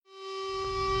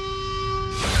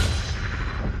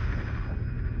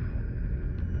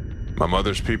My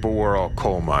mother's people were all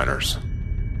coal miners.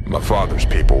 My father's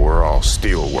people were all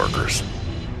steel workers.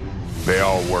 They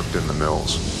all worked in the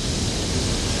mills.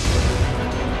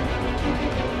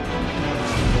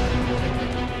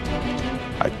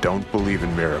 I don't believe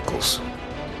in miracles.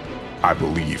 I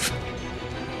believe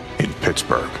in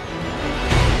Pittsburgh.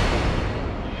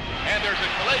 And there's a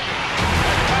collision.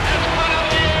 That's one out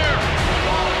of the air.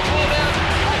 Ball pulled in.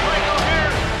 Breaker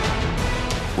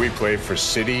here. We play for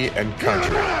city and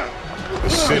country. The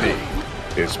city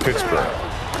is Pittsburgh,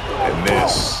 and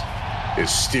this is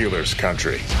Steelers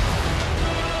country.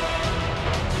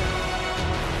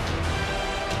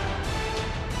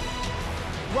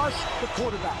 Rush the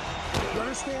quarterback. You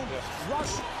understand?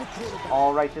 Rush the quarterback.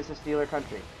 All right, this is Steeler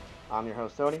country. I'm your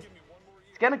host, Tony.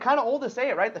 It's getting kind of old to say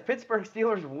it, right? The Pittsburgh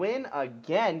Steelers win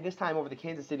again, this time over the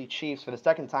Kansas City Chiefs for the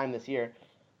second time this year,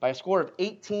 by a score of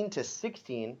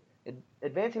 18-16,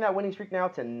 advancing that winning streak now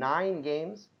to 9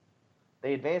 games.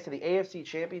 They advanced to the AFC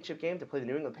Championship game to play the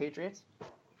New England Patriots.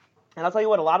 And I'll tell you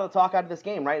what, a lot of the talk out of this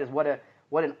game, right, is what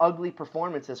an ugly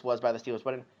performance this was by the Steelers.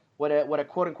 What a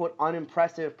quote-unquote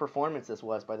unimpressive performance this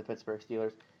was by the Pittsburgh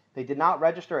Steelers. They did not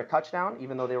register a touchdown,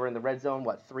 even though they were in the red zone,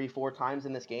 3-4 times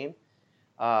in this game.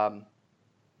 I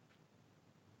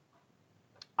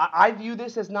view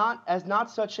this as not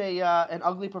such an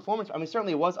ugly performance. I mean,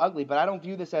 certainly it was ugly, but I don't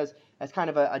view this as kind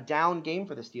of a down game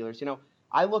for the Steelers. You know,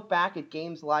 I look back at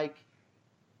games like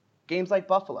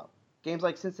Buffalo, games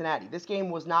like Cincinnati. This game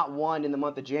was not won in the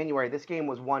month of January. This game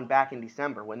was won back in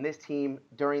December when this team,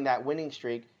 during that winning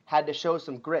streak, had to show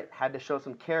some grit, had to show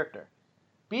some character.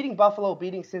 Beating Buffalo,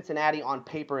 beating Cincinnati on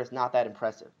paper is not that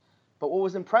impressive. But what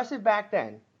was impressive back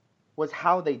then was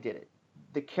how they did it.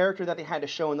 The character that they had to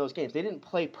show in those games. They didn't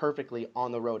play perfectly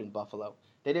on the road in Buffalo.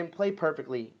 They didn't play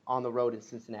perfectly on the road in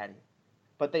Cincinnati.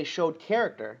 But they showed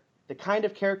character, the kind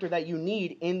of character that you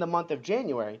need in the month of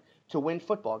January to win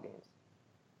football games.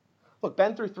 Look,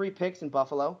 Ben threw 3 picks in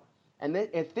Buffalo. And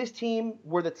if this team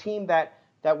were the team that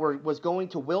was going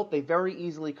to wilt, they very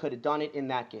easily could have done it in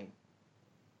that game.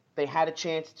 They had a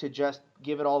chance to just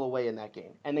give it all away in that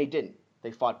game, and they didn't.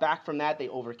 They fought back from that. They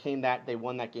overcame that. They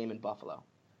won that game in Buffalo.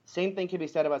 Same thing can be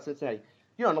said about Cincinnati.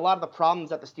 You know, and a lot of the problems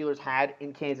that the Steelers had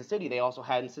in Kansas City, they also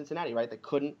had in Cincinnati, right? They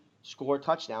couldn't score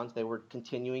touchdowns. They were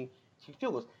continuing to kick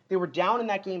field goals. They were down in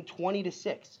that game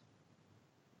 20-6.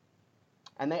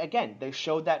 And they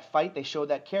showed that fight. They showed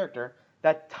that character,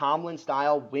 that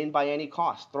Tomlin-style win by any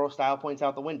cost, throw style points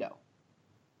out the window.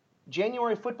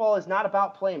 January football is not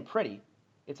about playing pretty.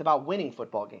 It's about winning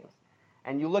football games.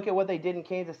 And you look at what they did in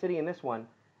Kansas City in this one,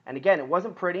 and again, it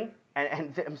wasn't pretty,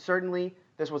 and certainly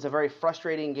this was a very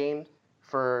frustrating game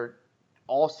for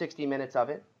all 60 minutes of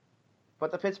it.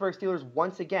 But the Pittsburgh Steelers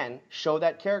once again show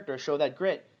that character, show that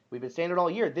grit. We've been saying it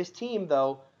all year. This team,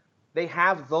 though, they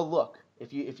have the look.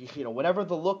 If you know, whatever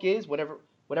the look is,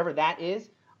 whatever that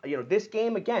is, you know, this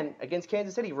game again against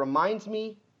Kansas City reminds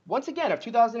me once again of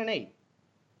 2008.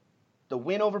 The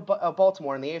win over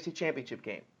Baltimore in the AFC Championship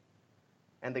game,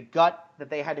 and the gut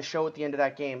that they had to show at the end of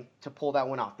that game to pull that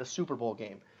one off, the Super Bowl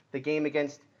game, the game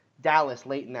against Dallas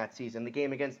late in that season, the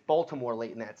game against Baltimore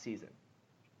late in that season.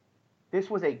 This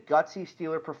was a gutsy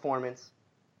Steeler performance,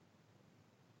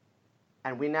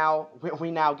 and we now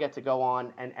get to go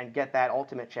on and get that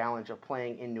ultimate challenge of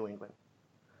playing in New England.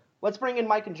 Let's bring in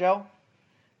Mike and Joe.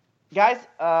 Guys,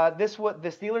 what the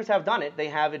Steelers have done it. They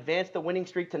have advanced the winning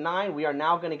streak to 9. We are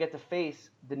now going to get to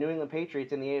face the New England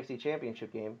Patriots in the AFC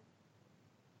Championship game.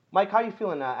 Mike, how are you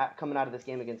feeling coming out of this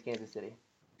game against Kansas City?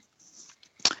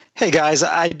 Hey, guys,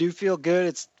 I do feel good.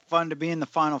 It's fun to be in the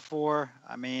Final Four.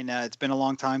 I mean, it's been a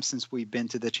long time since we've been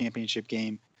to the championship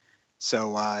game.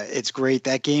 So it's great.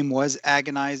 That game was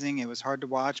agonizing. It was hard to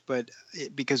watch, but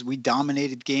because we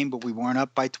dominated the game, but we weren't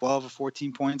up by 12 or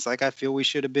 14 points like I feel we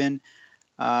should have been.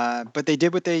 But they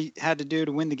did what they had to do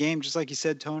to win the game, just like you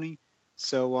said, Tony.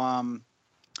 So,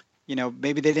 you know,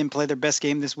 maybe they didn't play their best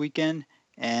game this weekend,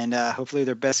 and hopefully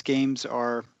their best games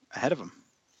are ahead of them.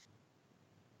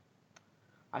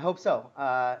 I hope so,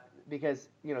 because,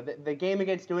 you know, the game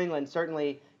against New England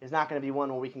certainly is not going to be one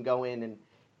where we can go in and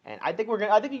I think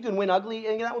you can win ugly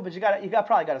in that one, but you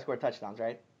probably got to score touchdowns,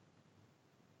 right?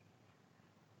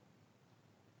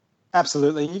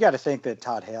 Absolutely. You got to think that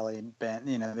Todd Haley and Ben,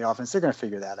 you know, the offense, they're going to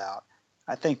figure that out.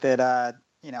 I think that,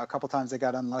 you know, a couple times they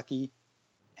got unlucky,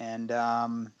 and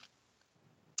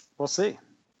we'll see.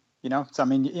 You know, so I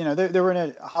mean, you know, they were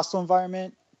in a hostile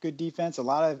environment, good defense. A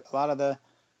lot of the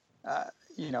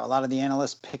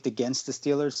analysts picked against the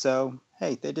Steelers. So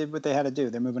hey, they did what they had to do.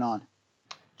 They're moving on.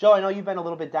 Joe, I know you've been a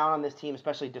little bit down on this team,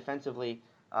 especially defensively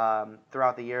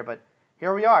throughout the year, but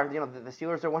here we are. You know, the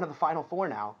Steelers are one of the Final Four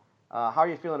now. How are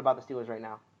you feeling about the Steelers right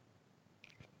now?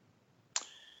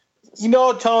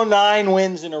 Tone, 9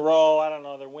 wins in a row. I don't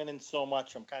know. They're winning so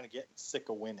much. I'm kind of getting sick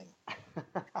of winning.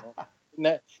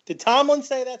 Did Tomlin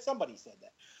say that? Somebody said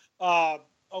that.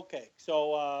 Okay.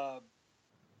 So,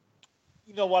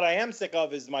 what I am sick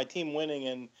of is my team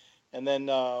winning and then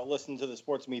listen to the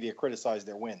sports media criticize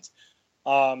their wins.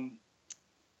 Look,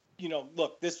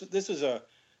 this is a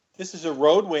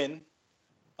road win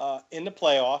in the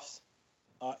playoffs,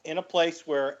 in a place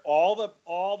where all the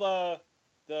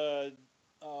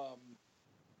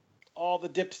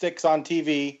dipsticks on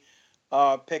TV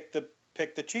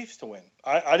picked the Chiefs to win.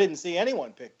 I didn't see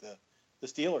anyone pick the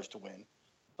Steelers to win,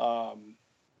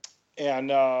 and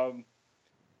the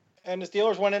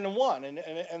Steelers went in and won.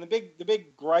 And the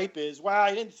big gripe is, wow,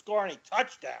 he didn't score any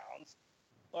touchdowns.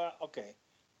 Well, okay,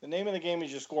 the name of the game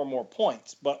is you score more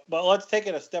points, but let's take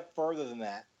it a step further than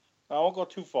that. I won't go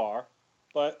too far,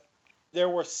 but there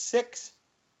were 6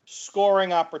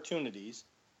 scoring opportunities,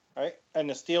 right? And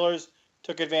the Steelers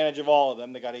took advantage of all of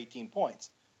them. They got 18 points.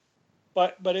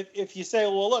 But if you say,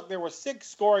 well, look, there were 6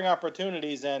 scoring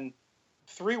opportunities and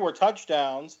 3 were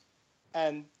touchdowns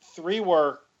and 3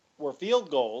 were field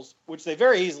goals, which they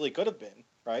very easily could have been,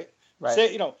 right? Right.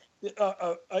 Say,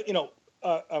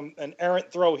 an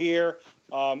errant throw here,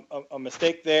 a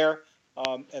mistake there,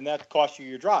 and that costs you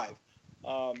your drive,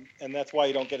 and that's why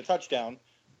you don't get a touchdown,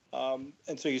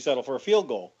 and so you settle for a field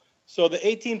goal. So the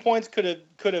 18 points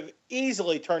could have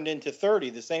easily turned into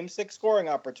 30, the same 6 scoring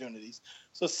opportunities.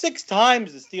 So 6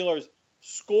 times the Steelers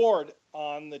scored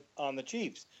on the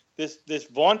Chiefs. This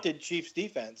vaunted Chiefs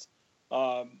defense.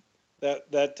 So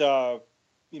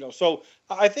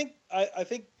I think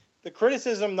the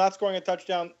criticism not scoring a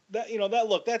touchdown,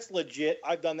 that's legit.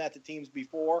 I've done that to teams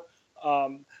before.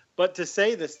 But to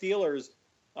say the Steelers,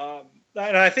 and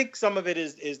I think some of it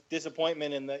is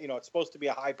disappointment in that, it's supposed to be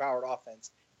a high-powered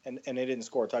offense. And they didn't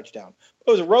score a touchdown. It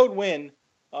was a road win.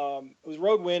 It was a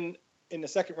road win in the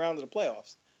second round of the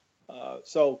playoffs.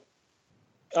 So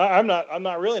I'm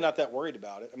really not that worried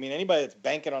about it. I mean, anybody that's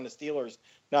banking on the Steelers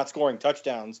not scoring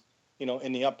touchdowns,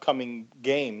 in the upcoming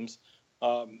games,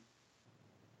 that's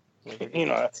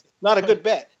not a good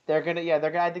bet. I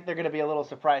think they're gonna be a little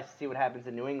surprised to see what happens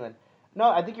in New England.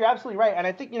 No, I think you're absolutely right, and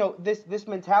I think this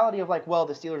mentality of like, well,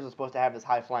 the Steelers are supposed to have this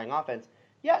high-flying offense.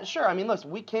 Yeah, sure. I mean, listen,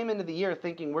 we came into the year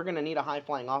thinking we're going to need a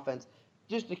high-flying offense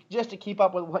just to keep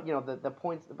up with what the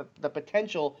points, the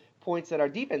potential points that our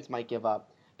defense might give up.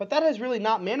 But that has really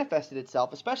not manifested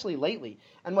itself, especially lately.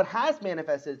 And what has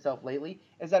manifested itself lately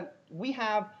is that we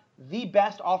have the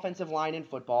best offensive line in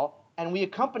football, and we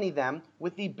accompany them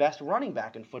with the best running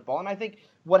back in football. And I think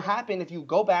what happened, if you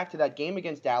go back to that game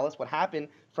against Dallas, what happened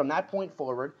from that point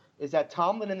forward is that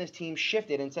Tomlin and his team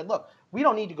shifted and said, look, we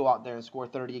don't need to go out there and score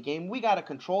 30 a game. We got to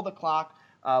control the clock.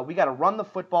 We got to run the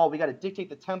football. We got to dictate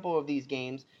the tempo of these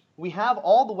games. We have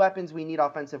all the weapons we need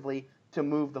offensively to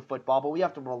move the football, but we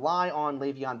have to rely on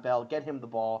Le'Veon Bell, get him the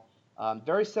ball.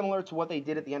 Very similar to what they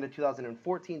did at the end of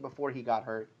 2014 before he got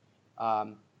hurt.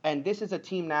 And this is a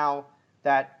team now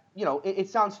that, it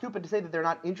sounds stupid to say that they're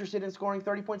not interested in scoring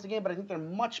 30 points a game, but I think they're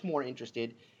much more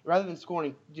interested, rather than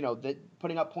scoring,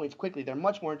 putting up points quickly, they're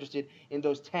much more interested in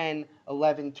those 10,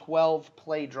 11, 12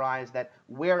 play drives that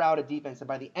wear out a defense. And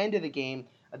by the end of the game,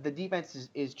 the defense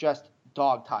is just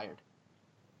dog tired.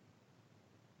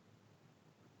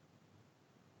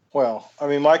 Well, I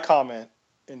mean, my comment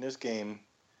in this game,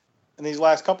 in these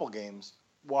last couple games,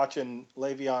 watching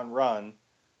Le'Veon run,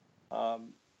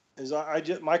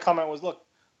 my comment was, look,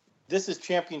 this is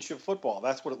championship football.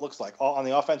 That's what it looks like. On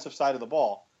the offensive side of the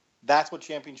ball, that's what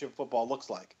championship football looks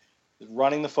like.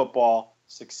 Running the football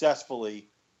successfully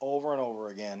over and over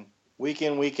again, week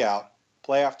in, week out,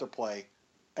 play after play.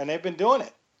 And they've been doing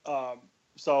it.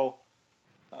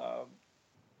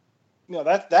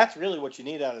 That's really what you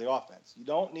need out of the offense. You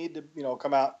don't need to,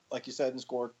 come out, like you said, and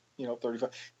score, 35.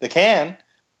 They can.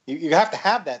 You have to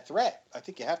have that threat. I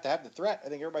think you have to have the threat. I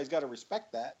think everybody's got to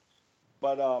respect that.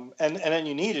 But and then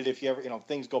you need it if you ever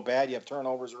things go bad, you have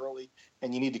turnovers early,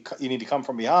 and you need to come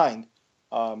from behind.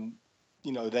 Then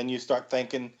you start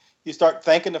thanking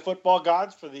the football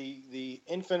gods for the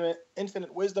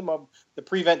infinite wisdom of the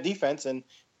prevent defense, and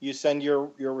you send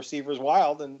your receivers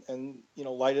wild and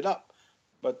light it up.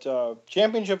 But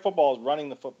championship football is running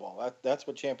the football. That's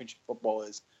what championship football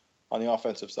is on the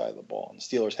offensive side of the ball, and the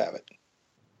Steelers have it.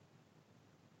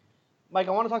 Mike,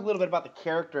 I want to talk a little bit about the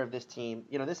character of this team.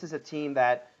 This is a team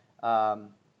that,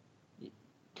 coming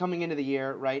into the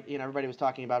year, right? Everybody was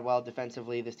talking about, well,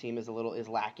 defensively, this team is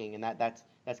lacking, and that's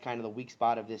kind of the weak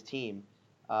spot of this team.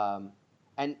 And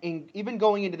even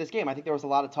going into this game, I think there was a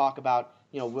lot of talk about,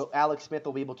 will Alex Smith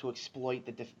will be able to exploit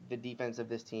the defense of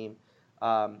this team?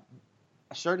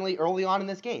 certainly early on in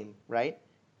this game, right?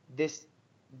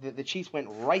 The Chiefs went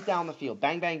right down the field,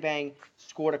 bang, bang, bang,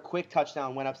 scored a quick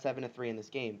touchdown, went up 7-3 in this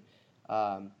game.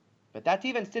 But that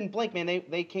defense didn't blink, man.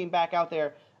 They came back out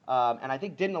there, and I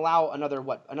think didn't allow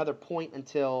another point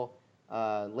until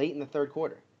late in the third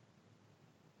quarter.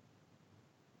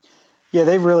 Yeah,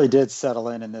 they really did settle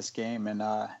in this game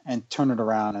and turn it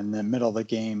around in the middle of the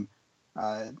game.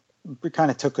 We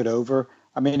kind of took it over.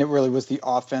 I mean, it really was the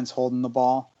offense holding the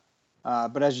ball.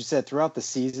 But as you said, throughout the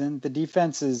season, the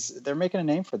defenses, they're making a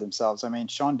name for themselves. I mean,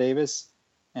 Sean Davis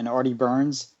and Artie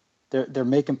Burns, they're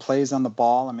making plays on the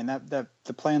ball. I mean, that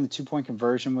the play on the 2-point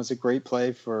conversion was a great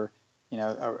play for,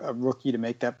 a rookie to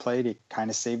make that play to kind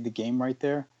of save the game right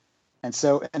there. And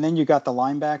then you got the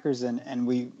linebackers, and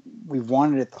we've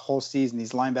wanted it the whole season,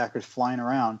 these linebackers flying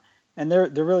around. And they're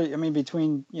really, I mean,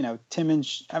 between, Tim and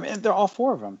they're all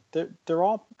four of them. They're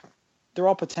all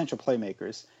potential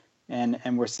playmakers.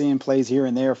 And we're seeing plays here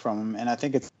and there from them, and I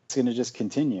think it's going to just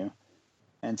continue.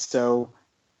 And so,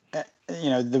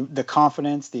 the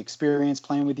confidence, the experience,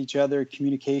 playing with each other,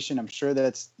 communication, I'm sure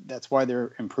that's why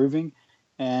they're improving,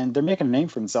 and they're making a name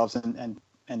for themselves,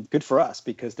 and good for us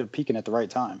because they're peaking at the right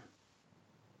time.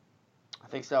 I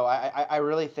think so. I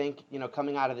really think,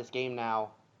 coming out of this game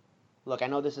now, look, I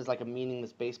know this is like a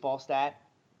meaningless baseball stat,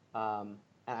 and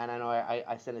I know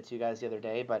I sent it to you guys the other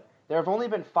day, but there have only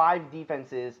been 5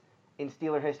 defenses in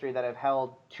Steeler history that have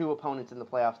held 2 opponents in the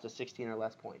playoffs to 16 or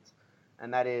less points.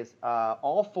 And that is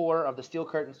all 4 of the Steel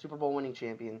Curtain Super Bowl winning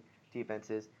champion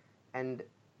defenses and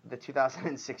the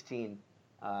 2016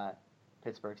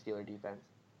 Pittsburgh Steeler defense.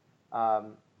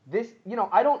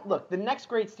 The next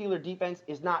great Steeler defense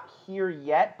is not here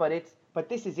yet, but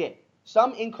this is it.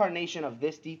 Some incarnation of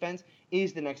this defense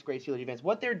is the next great Steeler defense.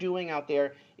 What they're doing out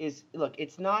there is, look,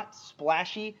 it's not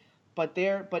splashy, but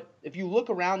if you look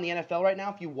around the NFL right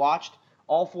now, if you watched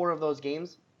all 4 of those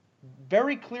games,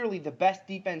 very clearly the best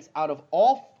defense out of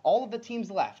all of the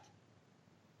teams left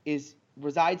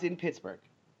resides in Pittsburgh.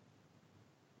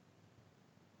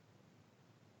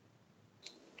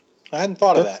 I hadn't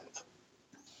thought of that.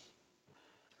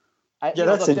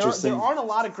 That's interesting. There aren't a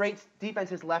lot of great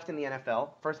defenses left in the NFL,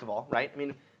 first of all, right? I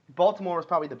mean, Baltimore was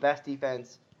probably the best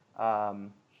defense.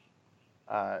 Kansas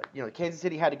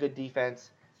City had a good defense.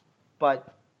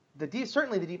 But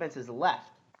certainly the defenses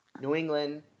left. New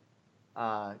England,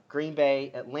 Green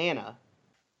Bay, Atlanta.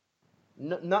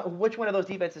 Which one of those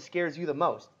defenses scares you the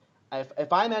most?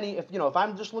 If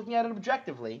I'm just looking at it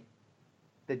objectively,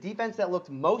 the defense that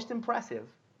looked most impressive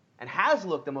and has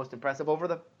looked the most impressive over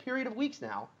the period of weeks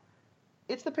now,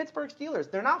 it's the Pittsburgh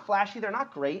Steelers. They're not flashy. They're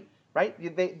not great, right?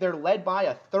 They're led by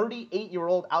a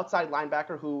 38-year-old outside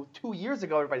linebacker who 2 years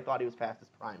ago everybody thought he was past his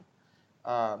prime.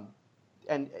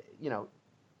 And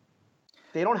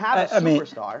they don't have a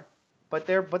superstar, but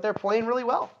they're playing really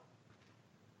well.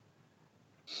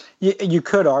 You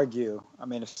could argue. I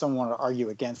mean, if someone wanted to argue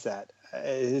against that,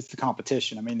 it's the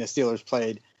competition. I mean, the Steelers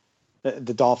played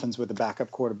the Dolphins with a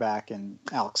backup quarterback and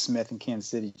Alex Smith and Kansas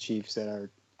City Chiefs that are,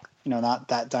 not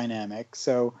that dynamic.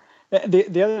 So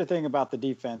the other thing about the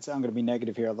defense, I'm going to be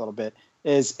negative here a little bit,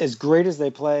 is as great as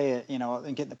they play,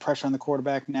 and getting the pressure on the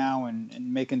quarterback now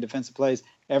and making defensive plays,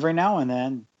 every now and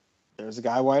then there's a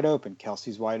guy wide open.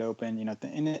 Kelsey's wide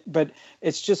open, but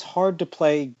it's just hard to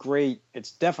play great.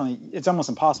 It's almost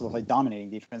impossible to play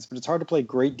dominating defense, but it's hard to play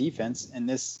great defense in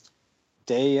this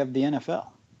day of the NFL.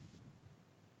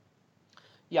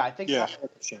 Yeah, I think. Yeah,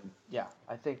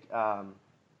 I think.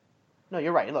 No,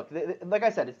 you're right. Look, like I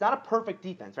said, it's not a perfect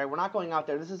defense, right? We're not going out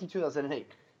there. This isn't 2008,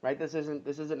 right? This isn't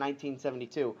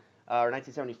 1972 or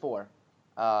 1974.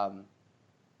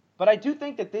 But I do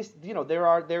think that this,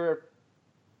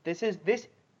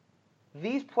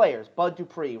 these players, Bud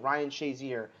Dupree, Ryan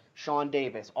Shazier, Sean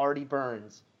Davis, Artie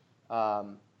Burns,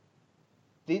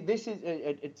 this is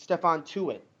Stephon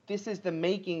Tuitt. This is the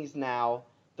makings now,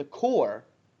 the core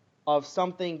of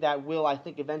something that will, I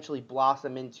think, eventually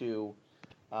blossom into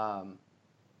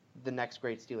the next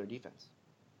great Steeler defense.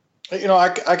 I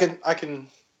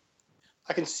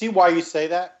can see why you say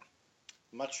that.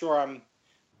 I'm not sure I'm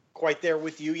quite there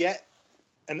with you yet.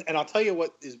 And I'll tell you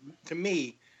what is, to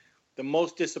me, the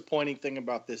most disappointing thing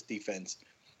about this defense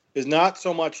is not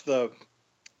so much the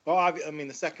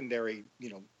secondary,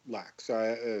 lacks.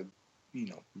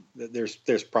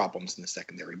 There's problems in the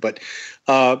secondary. But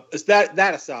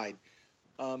that aside,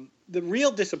 the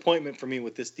real disappointment for me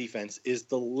with this defense is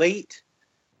the late,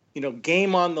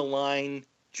 game on the line,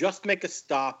 just make a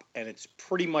stop, and it's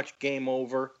pretty much game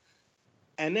over.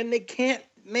 And then they can't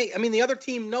the other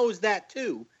team knows that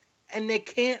too, and they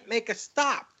can't make a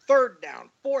stop. 3rd down,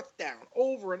 4th down,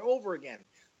 over and over again.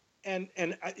 And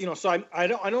so I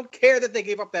don't care that they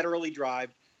gave up that early drive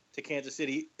to Kansas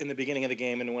City in the beginning of the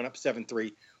game and went up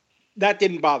 7-3. That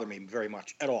didn't bother me very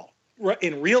much at all.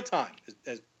 In real time,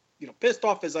 as pissed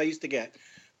off as I used to get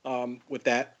with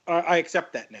that, I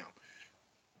accept that now.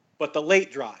 But the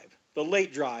late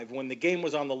drive when the game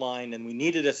was on the line and we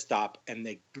needed a stop and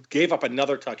they gave up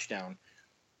another touchdown,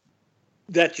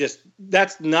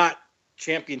 that's not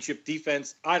championship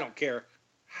defense. I don't care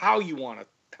how you want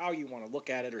to look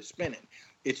at it or spin it.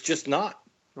 It's just not.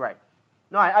 Right.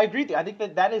 No, I agree with you. I think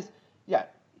that is, yeah,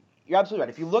 you're absolutely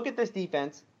right. If you look at this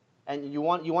defense and you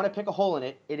want to pick a hole in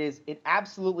it, it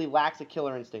absolutely lacks a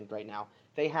killer instinct right now.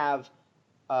 They have,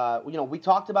 we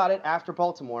talked about it after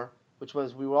Baltimore, which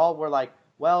was we were like,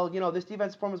 well, this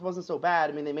defense performance wasn't so bad.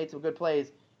 I mean, they made some good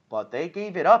plays, but they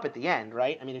gave it up at the end,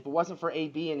 right? I mean, if it wasn't for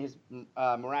AB and his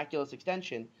miraculous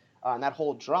extension on that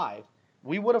whole drive,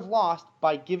 we would have lost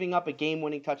by giving up a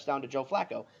game-winning touchdown to Joe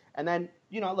Flacco. And then,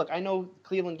 look, I know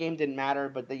Cleveland game didn't matter,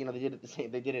 but they did it the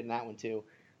same. They did it in that one too.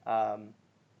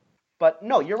 But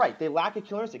no, you're right. They lack a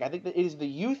killer instinct. I think that it is the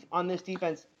youth on this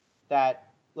defense that,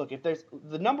 look, if there's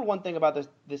the number one thing about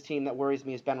this team that worries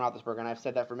me is Ben Roethlisberger, and I've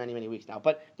said that for many, many weeks now.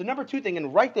 But the number two thing,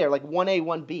 and right there, like 1A,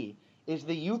 1B, is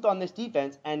the youth on this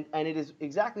defense, and it is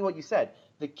exactly what you said,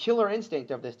 the killer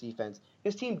instinct of this defense.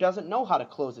 This team doesn't know how to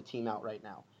close a team out right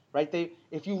now, right?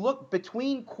 If you look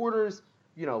between quarters,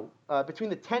 between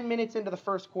the 10 minutes into the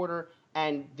first quarter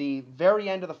and the very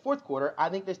end of the fourth quarter, I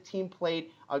think this team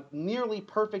played a nearly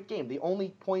perfect game. The only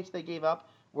points they gave up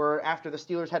were after the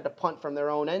Steelers had to punt from their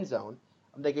own end zone.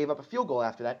 They gave up a field goal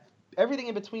after that. Everything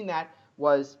in between that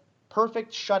was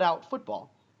perfect shutout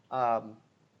football,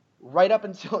 right up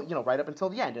until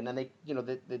the end. And then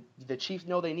the Chiefs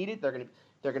know they need it. They're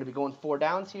gonna be going 4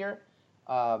 downs here,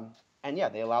 and yeah,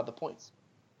 they allowed the points.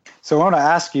 So I want to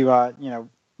ask you,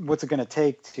 what's it going to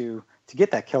take to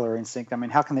get that killer instinct? I mean,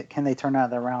 how can they turn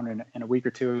that around in a week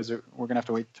or two? We're going to have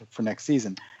to wait for next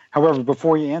season. However,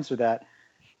 before you answer that,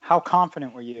 how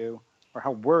confident were you, or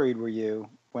how worried were you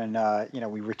when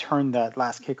we returned that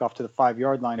last kickoff to the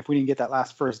 5-yard line? If we didn't get that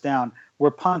last first down,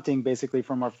 we're punting basically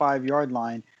from our 5-yard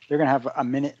line. They're going to have a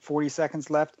minute 40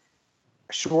 seconds left.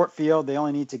 A short field, they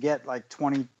only need to get like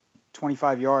 20,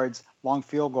 25 yards. Long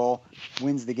field goal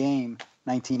wins the game,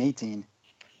 19-18.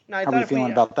 No, How are you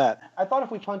feeling about that? I thought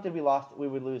if we punted, we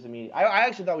would lose immediately. I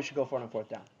actually thought we should go for it on 4th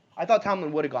down. I thought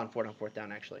Tomlin would have gone for it on 4th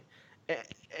down, actually.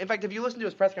 In fact, if you listen to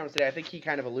his press conference today, I think he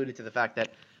kind of alluded to the fact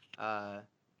that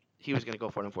he was going to go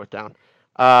for it on 4th down.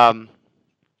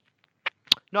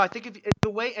 No, I think if the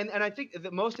way, and I think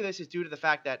that most of this is due to the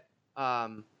fact that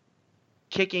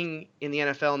kicking in the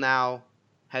NFL now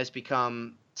has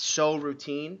become so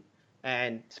routine,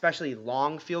 and especially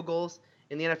long field goals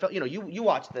in the NFL. You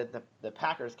watch the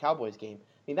Packers-Cowboys game.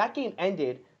 I mean, that game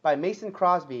ended by Mason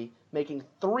Crosby making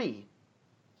 3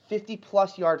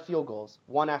 50-plus yard field goals,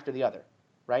 one after the other,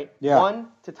 right? Yeah. One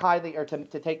to tie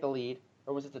to take the lead,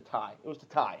 or was it to tie? It was to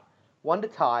tie. One to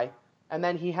tie, and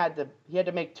then he had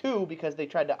to make 2 because they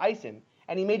tried to ice him,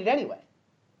 and he made it anyway.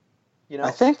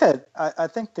 I think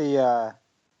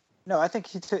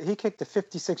he kicked a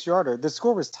 56-yarder. The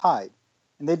score was tied,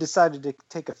 and they decided to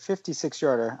take a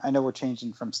 56-yarder. I know we're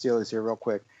changing from Steelers here real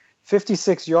quick.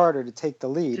 56-yarder to take the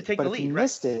lead. If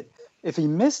he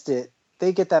missed it,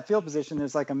 they get that field position.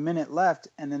 There's like a minute left,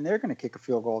 and then they're going to kick a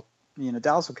field goal.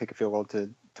 Dallas will kick a field goal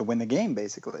to win the game,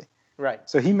 basically. Right.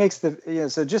 So he makes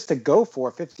so just to go for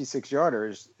a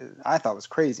 56-yarder, I thought was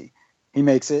crazy. He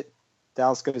makes it.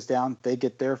 Dallas goes down. They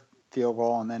get their field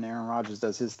goal, and then Aaron Rodgers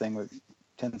does his thing with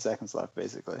 10 seconds left,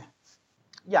 basically.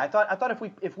 Yeah, I thought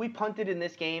if we punted in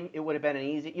this game, it would have been an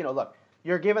easy. Look,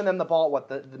 you're giving them the ball.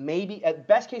 The maybe at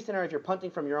best case scenario, if you're punting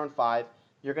from your own 5,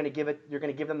 you're going to give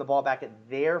them the ball back at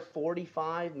their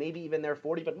 45, maybe even their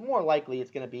 40, but more likely it's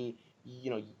going to be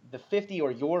the 50 or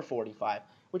your 45,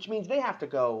 which means they have to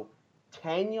go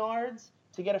 10 yards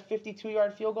to get a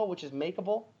 52-yard field goal, which is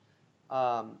makeable.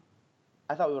 I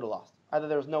thought we would have lost.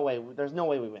 There's no way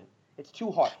we win. It's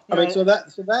too hard. So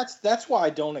that's why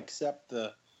I don't accept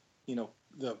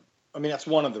that's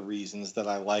one of the reasons that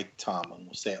I like Tomlin.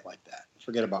 We'll say it like that.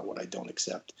 Forget about what I don't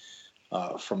accept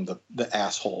from the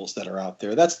assholes that are out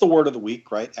there. That's the word of the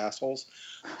week, right? Assholes.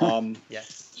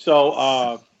 Yes.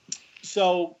 So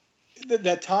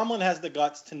that Tomlin has the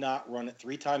guts to not run it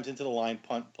 3 times into the line,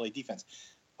 punt, play defense.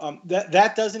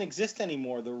 That doesn't exist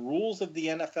anymore. The rules of the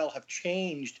NFL have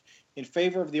changed in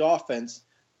favor of the offense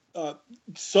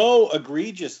so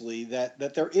egregiously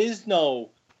that there is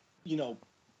no,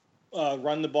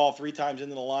 run the ball 3 times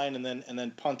into the line and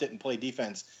then punt it and play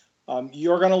defense.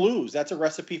 You're going to lose. That's a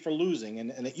recipe for losing.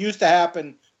 And it used to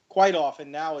happen quite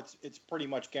often. Now it's pretty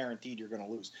much guaranteed you're going to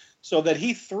lose. So that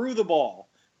he threw the ball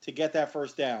to get that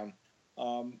first down.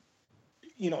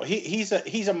 He's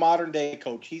a modern day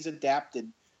coach. He's adapted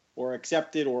or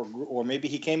accepted or maybe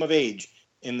he came of age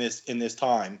in this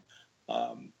time.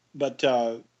 But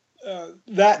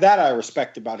that I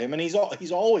respect about him, and he's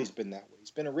always been that way.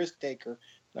 He's been a risk taker,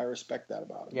 and I respect that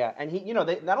about him. Yeah, and he,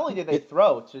 not only did they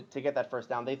throw to get that first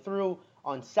down, they threw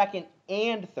on 2nd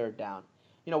and 3rd down.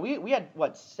 We had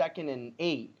what 2nd and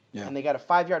 8, and they got a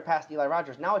 5-yard pass to Eli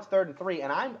Rogers. Now it's 3rd and 3,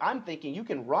 and I'm thinking you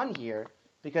can run here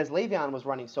because Le'Veon was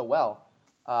running so well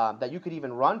that you could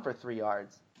even run for 3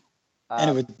 yards. And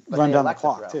it would run down the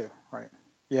clock too, right?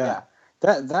 Yeah.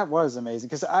 That was amazing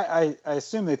because I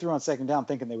assume they threw on 2nd down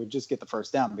thinking they would just get the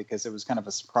first down because it was kind of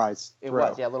a surprise throw. It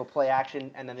was, a little play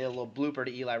action, and then they had a little blooper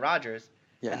to Eli Rogers.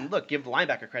 Yeah. And look, give the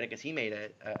linebacker credit because he made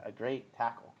a great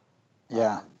tackle.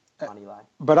 On Eli.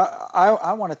 But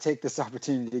I want to take this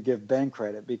opportunity to give Ben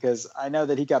credit because I know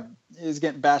that he was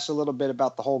getting bashed a little bit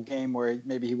about the whole game where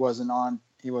maybe he wasn't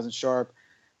sharp.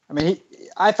 I mean,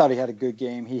 I thought he had a good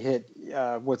game. He hit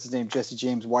Jesse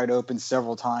James wide open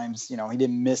several times. He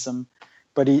didn't miss him.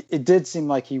 But it did seem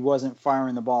like he wasn't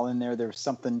firing the ball in there. There was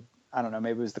something, I don't know,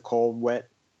 maybe it was the cold, wet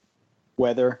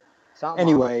weather.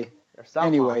 Anyway,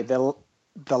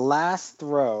 the last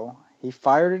throw, he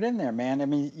fired it in there, man. I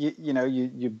mean,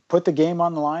 you put the game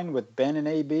on the line with Ben and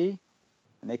AB,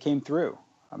 and they came through.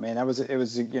 I mean, it was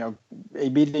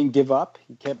AB didn't give up.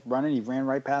 He kept running. He ran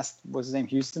right past, what's his name,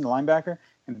 Houston, the linebacker,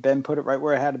 and Ben put it right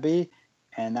where it had to be.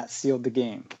 And that sealed the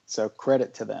game. So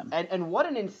credit to them. And what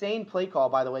an insane play call,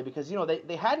 by the way, because,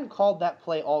 they hadn't called that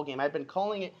play all game. I've been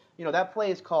calling it, that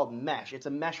play is called mesh. It's a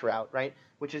mesh route, right?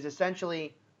 Which is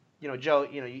essentially, Joe,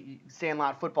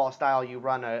 Sandlot football style, you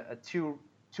run a two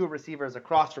receivers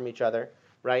across from each other,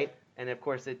 right? And, of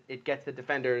course, it gets the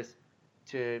defenders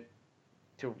to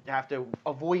have to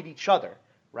avoid each other,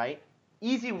 right?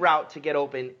 Easy route to get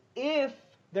open if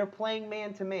they're playing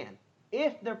man-to-man.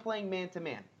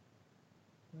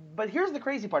 But here's the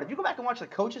crazy part. If you go back and watch the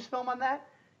coach's film on that,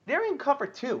 they're in cover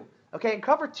 2. Okay, and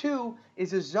cover 2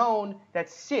 is a zone that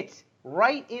sits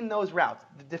right in those routes.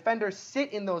 The defenders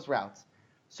sit in those routes.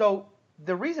 So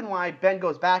the reason why Ben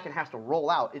goes back and has to roll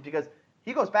out is because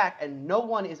he goes back and no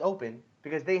one is open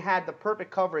because they had the perfect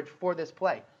coverage for this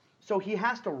play. So he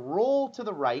has to roll to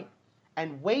the right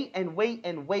and wait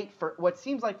for what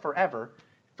seems like forever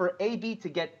for AB to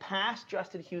get past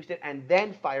Justin Houston and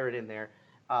then fire it in there.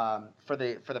 For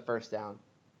the first down.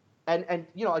 And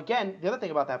again, the other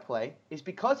thing about that play is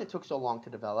because it took so long to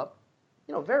develop,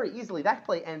 very easily that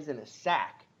play ends in a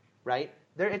sack, right?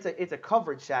 It's a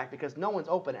coverage sack because no one's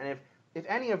open. And if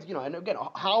any of, and again,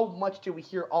 how much do we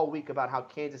hear all week about how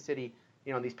Kansas City,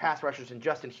 these pass rushers and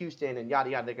Justin Houston and yada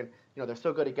yada, they're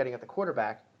so good at getting at the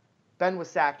quarterback. Ben was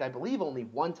sacked, I believe, only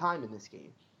one time in this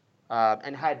game,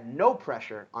 and had no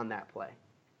pressure on that play.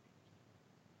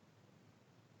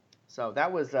 So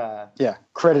that was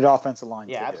credit offensive line.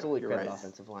 Yeah, absolutely credit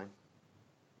offensive line.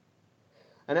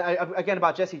 And again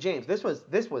about Jesse James, this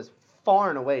was far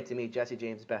and away to me Jesse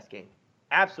James' best game,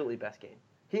 absolutely best game.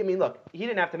 He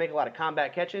didn't have to make a lot of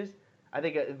combat catches. I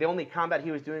think the only combat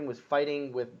he was doing was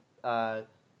fighting with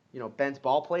Ben's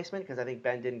ball placement because I think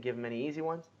Ben didn't give him any easy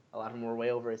ones. A lot of them were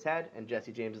way over his head, and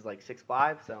Jesse James is like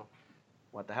 6'5", so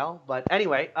what the hell? But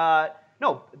anyway,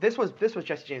 no, this was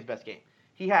Jesse James' best game.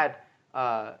 He had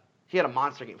a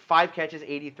monster game, 5 catches,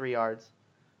 83 yards.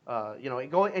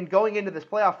 Going into this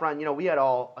playoff run, we had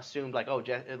all assumed like,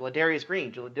 Ladarius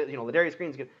Green, Ladarius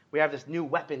Green's good. We have this new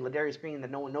weapon, Ladarius Green,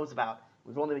 that no one knows about.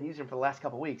 We've only been using him for the last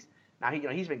couple of weeks. Now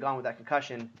he's been gone with that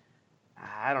concussion.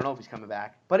 I don't know if he's coming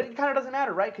back, but it kind of doesn't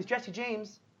matter, right? Because Jesse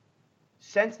James,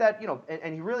 since that,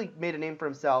 and he really made a name for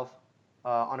himself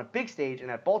on a big stage in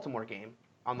that Baltimore game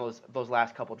on those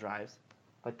last couple drives.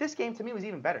 But this game, to me, was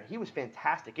even better. He was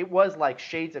fantastic. It was like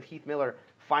shades of Heath Miller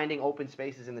finding open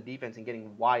spaces in the defense and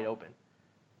getting wide open.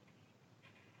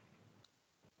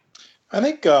 I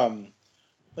think the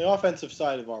offensive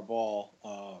side of our ball,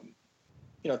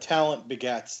 talent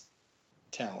begets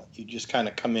talent. You just kind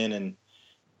of come in and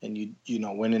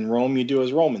when in Rome, you do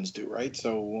as Romans do, right?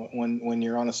 So when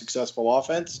you're on a successful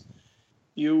offense,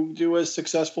 you do as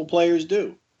successful players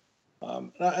do.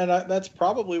 That's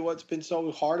probably what's been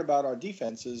so hard about our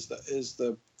defense is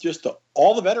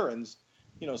all the veterans,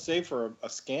 save for a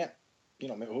scant,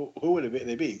 who would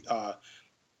they be?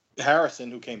 Harrison,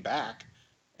 who came back,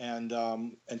 and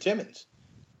Timmons.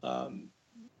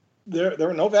 There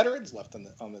are no veterans left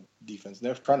on the defense.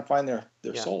 They're trying to find their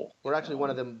soul. We're actually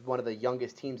one of the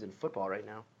youngest teams in football right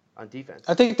now on defense.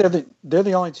 I think they're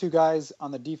the only 2 guys on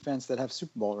the defense that have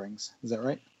Super Bowl rings. Is that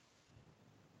right?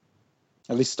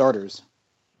 At least starters.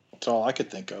 That's all I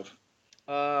could think of.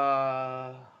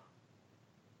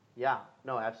 Yeah,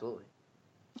 no, absolutely.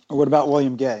 Or what about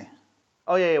William Gay?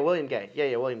 Oh yeah, William Gay.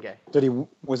 Yeah, William Gay. He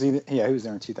was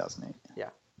there in 2008. Yeah.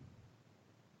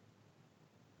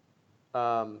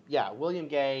 Yeah, William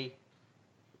Gay,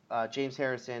 James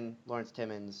Harrison, Lawrence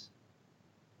Timmons.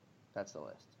 That's the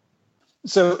list.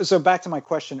 So back to my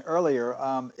question earlier.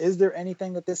 Is there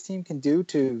anything that this team can do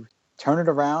to turn it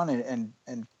around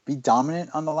and be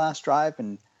dominant on the last drive?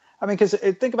 And I mean, because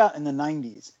think about in the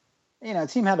 90s, a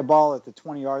team had the ball at the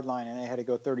 20-yard line and they had to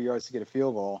go 30 yards to get a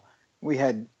field goal. We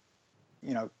had,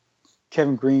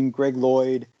 Kevin Green, Greg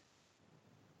Lloyd,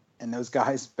 and those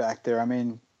guys back there. I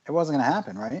mean, it wasn't going to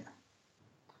happen, right?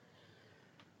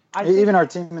 Even our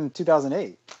team in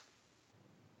 2008.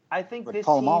 I think with this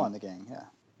Paul team, Mall in the game, yeah.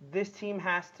 This team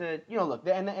has to, look,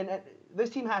 and this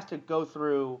team has to go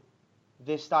through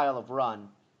this style of run,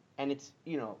 and it's,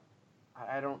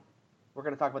 I don't. We're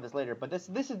going to talk about this later, but this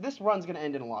run's going to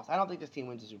end in a loss. I don't think this team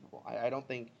wins the Super Bowl. I don't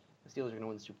think the Steelers are going to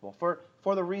win the Super Bowl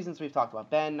for the reasons we've talked about.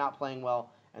 Ben not playing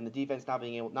well and the defense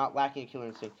not lacking a killer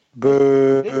instinct.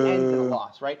 Boo. This ends in a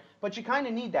loss, right? But you kind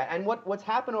of need that. And what's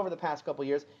happened over the past couple of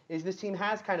years is this team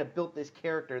has kind of built this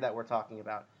character that we're talking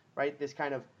about, right? This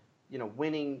kind of,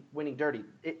 winning dirty.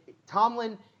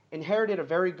 Tomlin inherited a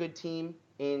very good team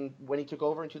when he took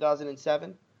over in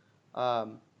 2007.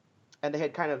 And they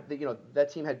had kind of,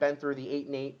 that team had been through the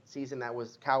 8-8 season that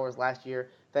was Cowher's last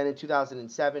year. Then in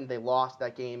 2007, they lost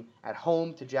that game at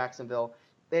home to Jacksonville.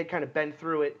 They had kind of been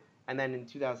through it. And then in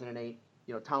 2008,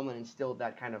 Tomlin instilled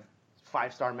that kind of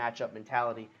 5-star matchup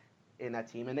mentality in that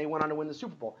team, and they went on to win the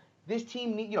Super Bowl. This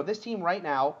team, this team right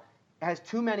now has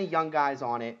too many young guys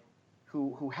on it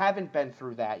who haven't been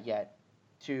through that yet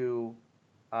to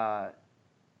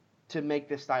make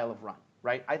this style of run,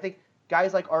 right? I think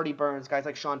guys like Artie Burns, guys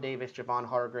like Sean Davis, Javon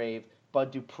Hargrave,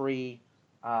 Bud Dupree,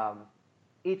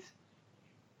 it's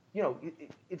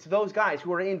those guys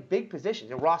who are in big positions.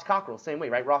 And Ross Cockrell, same way,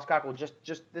 right? Ross Cockrell just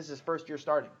this is his first year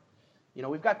starting.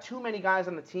 We've got too many guys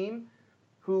on the team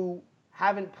who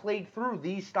haven't played through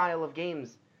these style of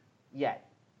games yet,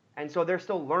 and so they're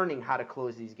still learning how to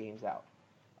close these games out.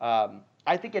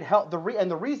 I think it helped. And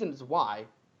the reasons why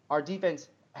our defense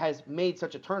has made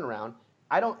such a turnaround.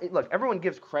 Look, everyone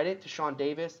gives credit to Sean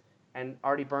Davis and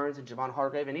Artie Burns and Javon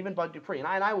Hargrave and even Bud Dupree, and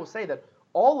I will say that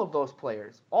all of those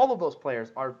players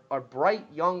are bright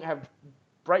young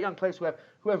players who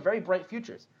have very bright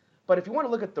futures. But if you want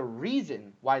to look at the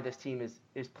reason why this team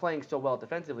is playing so well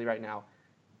defensively right now,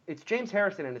 it's James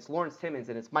Harrison and it's Lawrence Timmons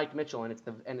and it's Mike Mitchell and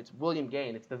it's William Gay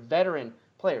and it's the veteran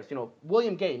players.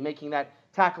 William Gay making that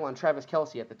tackle on Travis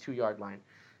Kelce at the 2-yard line.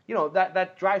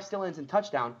 That drive still ends in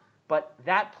touchdown, but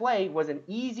that play was an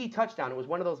easy touchdown. It was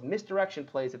one of those misdirection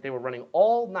plays that they were running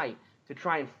all night to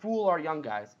try and fool our young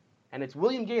guys. And it's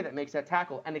William Gay that makes that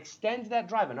tackle and extends that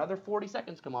drive. Another 40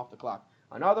 seconds come off the clock.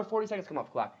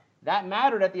 That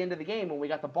mattered at the end of the game when we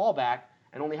got the ball back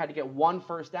and only had to get one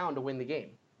first down to win the game.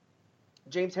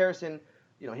 James Harrison,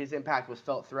 his impact was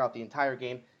felt throughout the entire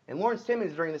game. And Lawrence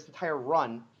Timmons during this entire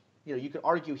run, you could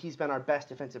argue he's been our best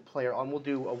defensive player. And we'll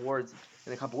do awards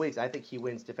in a couple weeks. I think he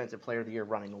wins Defensive Player of the Year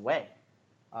running away.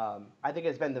 I think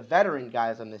it's been the veteran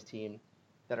guys on this team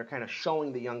that are kind of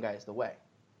showing the young guys the way.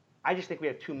 I just think we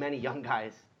have too many young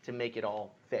guys to make it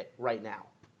all fit right now.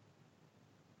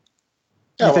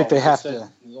 I think they have to.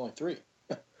 There's only 3.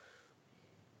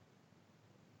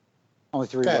 Only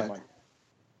 3. Okay, Mike.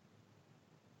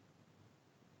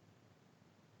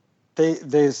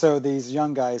 So these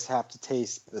young guys have to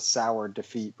taste the sour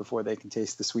defeat before they can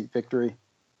taste the sweet victory.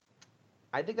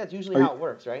 I think that's usually how it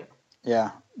works, right?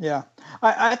 Yeah.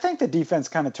 I think the defense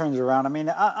kind of turns around. I mean,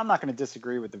 I'm not going to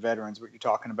disagree with the veterans, what you're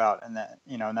talking about, and that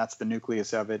and that's the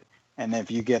nucleus of it. And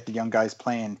if you get the young guys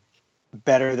playing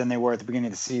better than they were at the beginning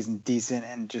of the season, decent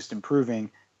and just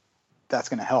improving, that's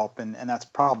going to help, and that's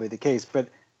probably the case. But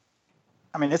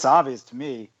I mean, it's obvious to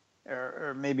me,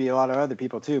 or maybe a lot of other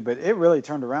people too, but it really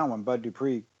turned around when Bud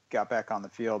Dupree got back on the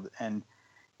field. And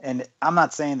I'm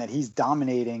not saying that he's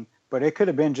dominating, but it could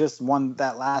have been just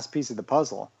that last piece of the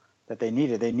puzzle that they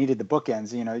needed. They needed the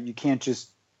bookends. You can't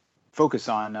just focus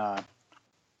on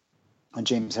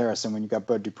James Harrison when you got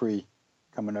Bud Dupree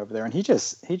coming over there, and he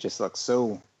just looks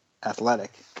so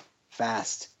athletic,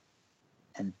 fast,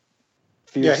 and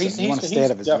fierce. Yeah, he's want to stay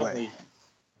out of his definitely way.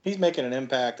 He's making an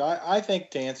impact. I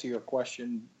think to answer your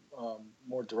question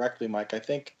more directly, Mike, I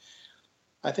think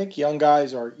young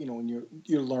guys are when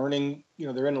you're learning,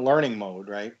 they're in a learning mode,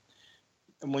 right?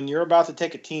 And when you're about to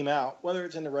take a team out, whether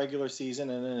it's in the regular season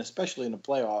and then especially in the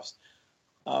playoffs,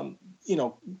 I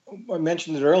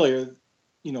mentioned it earlier,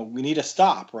 we need a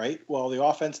stop, right? Well, the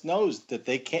offense knows that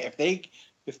they can't.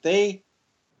 If they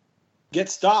get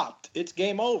stopped, it's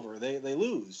game over. They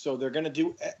lose. So they're gonna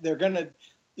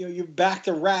you back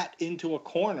the rat into a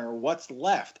corner. What's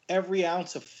left? Every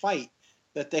ounce of fight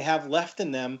that they have left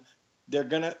in them, they're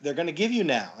gonna give you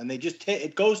now, and they just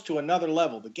it goes to another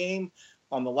level. The game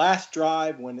on the last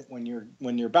drive, when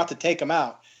you're about to take them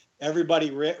out,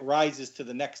 everybody rises to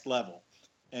the next level,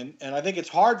 and I think it's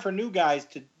hard for new guys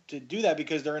to do that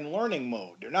because they're in learning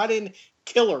mode. They're not in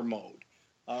killer mode,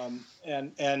 I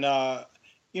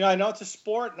know it's a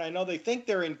sport, and I know they think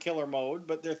they're in killer mode,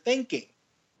 but they're thinking.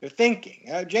 They're thinking.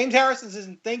 James Harrison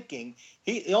isn't thinking.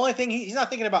 The only thing he's not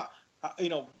thinking about.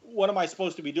 What am I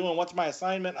supposed to be doing? What's my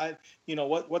assignment?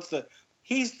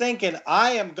 He's thinking,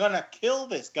 I am gonna kill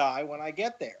this guy when I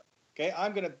get there. Okay,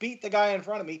 I'm gonna beat the guy in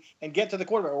front of me and get to the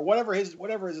quarterback or whatever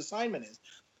his assignment is.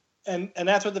 And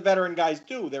that's what the veteran guys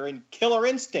do. They're in killer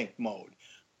instinct mode.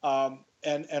 And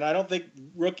I don't think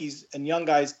rookies and young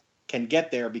guys can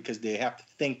get there because they have to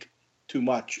think too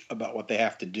much about what they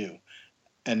have to do.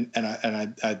 And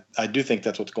I do think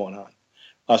that's what's going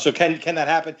on. So can that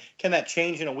happen? Can that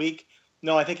change in a week?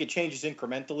 No, I think it changes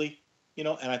incrementally, and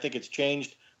I think it's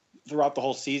changed throughout the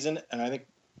whole season. And I think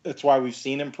that's why we've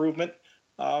seen improvement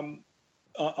on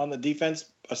the defense,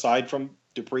 aside from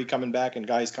Dupree coming back and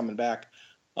guys coming back.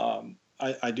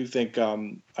 I do think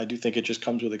it just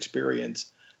comes with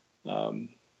experience, and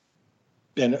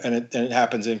it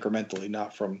happens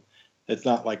incrementally, it's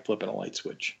not like flipping a light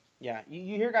switch. Yeah,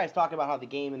 you hear guys talk about how the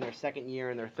game in their second year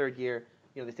and their third year,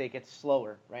 they say it gets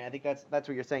slower, right? I think that's what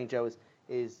you're saying, Joe,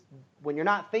 is when you're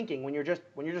not thinking, when you're just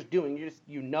doing,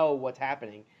 you know what's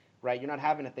happening, right? You're not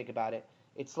having to think about it.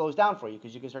 It slows down for you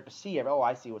because you can start to see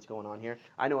I see what's going on here.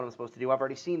 I know what I'm supposed to do. I've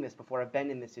already seen this before. I've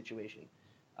been in this situation.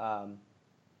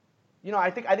 I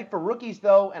think for rookies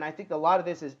though, and I think a lot of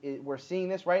this is we're seeing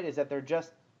this, right, is that they're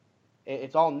just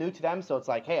it's all new to them. So it's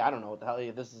like, hey, I don't know what the hell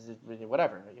this is,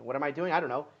 whatever. What am I doing? I don't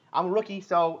know. I'm a rookie,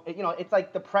 so it's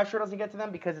like the pressure doesn't get to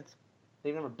them because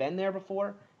they've never been there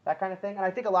before, that kind of thing. And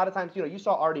I think a lot of times, you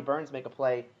saw Artie Burns make a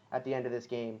play at the end of this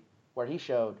game where he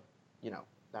showed,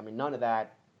 none of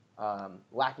that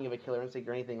lacking of a killer instinct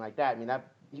or anything like that.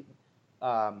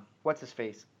 What's his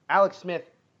face? Alex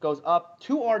Smith goes up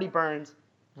to Artie Burns,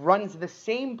 runs the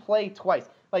same play twice.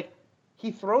 Like,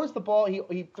 he throws the ball,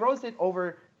 he throws it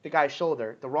over the guy's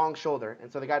shoulder, the wrong shoulder, and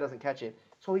so the guy doesn't catch it.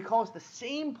 So he calls the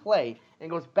same play and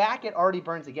goes back at Artie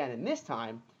Burns again. And this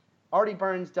time, Artie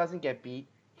Burns doesn't get beat.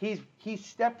 He's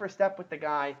step for step with the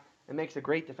guy and makes a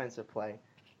great defensive play.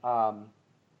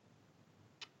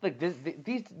 Look,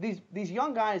 these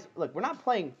young guys, look, we're not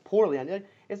playing poorly.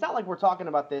 It's not like we're talking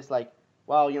about this like,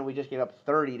 well, we just gave up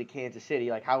 30 to Kansas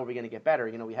City. Like, how are we going to get better?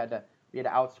 We had to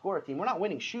outscore a team. We're not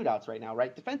winning shootouts right now,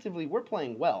 right? Defensively, we're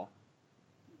playing well.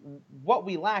 What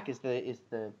we lack is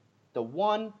the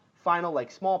one final like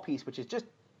small piece, which is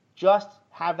just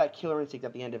have that killer instinct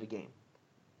at the end of a game.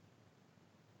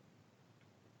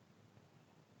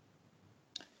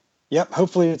 Yep,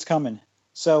 hopefully it's coming.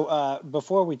 So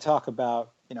before we talk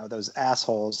about those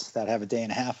assholes that have a day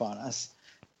and a half on us,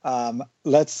 I'd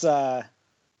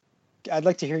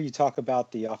like to hear you talk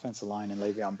about the offensive line and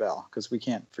Le'Veon Bell because we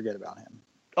can't forget about him.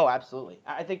 Oh, absolutely.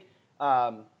 I think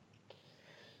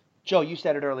Joe, you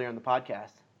said it earlier in the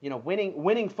podcast.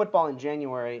 Winning football in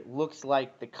January looks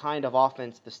like the kind of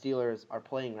offense the Steelers are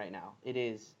playing right now. It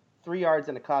is 3 yards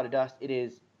in a cloud of dust. It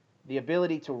is the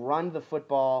ability to run the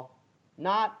football,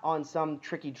 not on some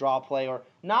tricky draw play or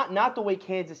not the way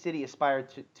Kansas City aspired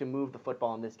to move the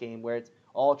football in this game, where it's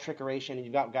all trickeration and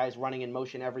you've got guys running in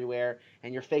motion everywhere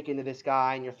and you're faking to this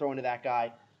guy and you're throwing to that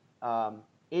guy. I'm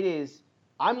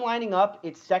lining up.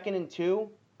 It's 2nd and 2.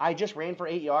 I just ran for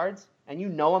 8 yards, and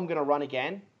I'm going to run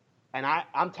again. And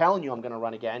I'm telling you I'm going to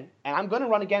run again. And I'm going to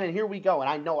run again, and here we go. And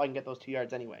I know I can get those 2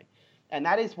 yards anyway. And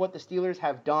that is what the Steelers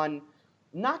have done,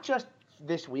 not just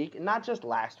this week, not just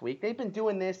last week. They've been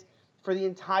doing this for the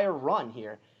entire run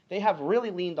here. They have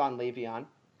really leaned on Le'Veon.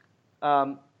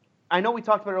 I know we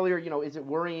talked about earlier, is it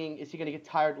worrying? Is he going to get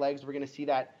tired legs? We're going to see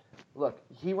that. Look,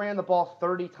 he ran the ball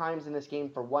 30 times in this game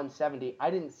for 170. I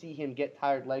didn't see him get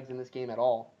tired legs in this game at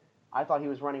all. I thought he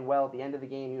was running well at the end of the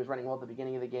game. He was running well at the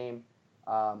beginning of the game.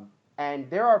 And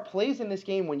there are plays in this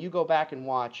game when you go back and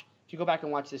watch, if you go back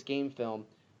and watch this game film,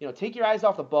 take your eyes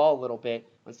off the ball a little bit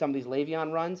on some of these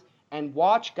Le'Veon runs and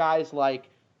watch guys like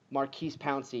Marquise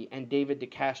Pouncey and David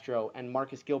DeCastro and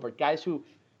Marcus Gilbert, guys who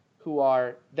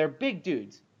they're big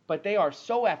dudes, but they are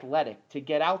so athletic to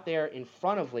get out there in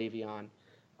front of Le'Veon.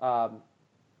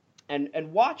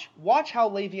 And watch how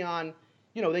Le'Veon,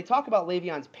 they talk about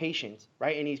Le'Veon's patience,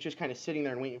 right? And he's just kind of sitting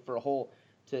there and waiting for a hole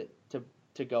to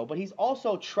to go, but he's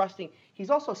also trusting. He's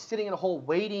also sitting in a hole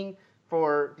waiting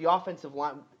for the offensive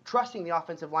line, trusting the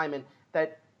offensive lineman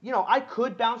that, I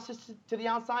could bounce this to the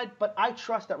outside, but I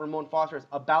trust that Ramon Foster is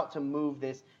about to move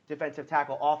this defensive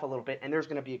tackle off a little bit, and there's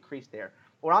going to be a crease there.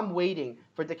 Or I'm waiting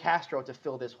for DeCastro to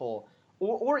fill this hole.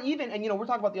 Or even, and we're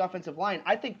talking about the offensive line.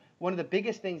 I think one of the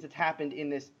biggest things that's happened in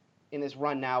this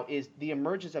run now is the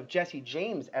emergence of Jesse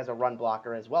James as a run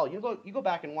blocker as well. You go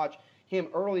back and watch him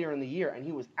earlier in the year, and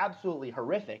he was absolutely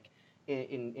horrific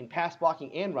in pass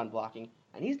blocking and run blocking.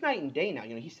 And he's night and day now.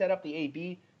 He set up the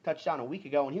AB touchdown a week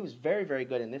ago, and he was very, very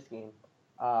good in this game.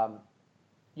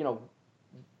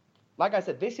 Like I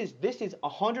said, this is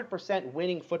 100%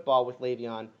 winning football with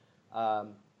Le'Veon.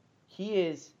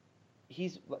 He's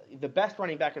the best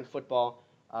running back in football,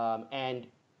 and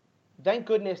thank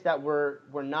goodness that we're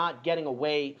not getting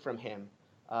away from him.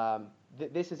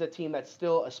 This is a team that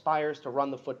still aspires to run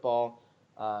the football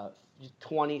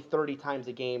 20, 30 times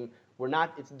a game.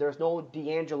 There's no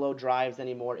D'Angelo drives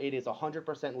anymore. It is 100%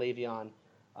 Le'Veon,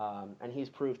 and he's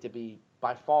proved to be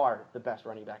by far the best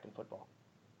running back in football.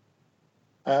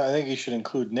 I think you should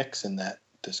include Nix in that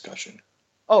discussion.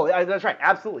 Oh, that's right,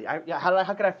 absolutely.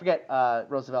 How could I forget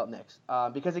Roosevelt Nix?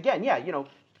 Because again,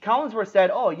 Collinsworth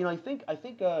said, I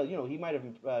think he might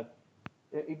have.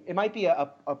 It might be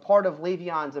a part of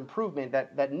Le'Veon's improvement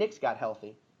that Nix got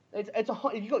healthy.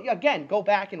 If you go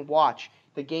back and watch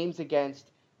the games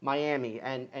against Miami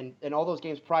and all those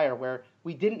games prior where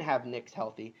we didn't have Nix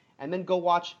healthy, and then go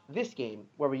watch this game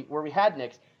where we had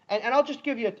Nix. And I'll just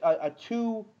give you a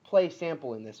 2-play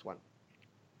sample in this one.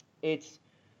 It's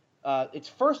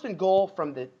first and goal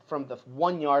from the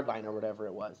 1 yard line or whatever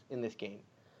it was in this game.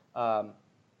 I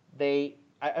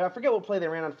forget what play they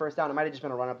ran on first down. It might have just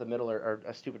been a run up the middle or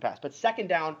a stupid pass. But second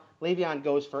down, Le'Veon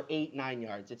goes for 8-9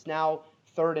 yards. It's now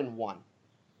 3rd and 1.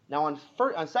 Now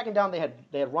on second down, they had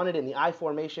run it in the I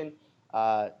formation.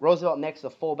 Roosevelt Nix, the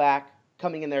fullback,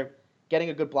 coming in there, getting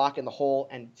a good block in the hole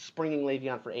and springing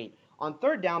Le'Veon for 8. On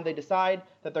third down, they decide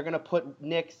that they're going to put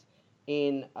Nix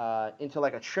into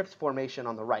like a trips formation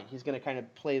on the right. He's going to kind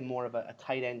of play more of a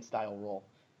tight end style role.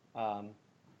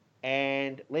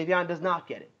 And Le'Veon does not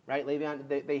get it, right?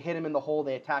 Le'Veon, they hit him in the hole,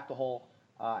 they attack the hole,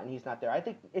 and he's not there. I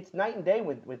think it's night and day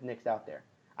with Nix out there.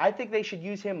 I think they should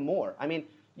use him more. I mean,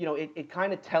 it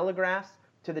kind of telegraphs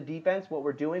to the defense what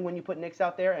we're doing when you put Nix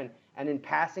out there, and in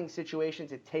passing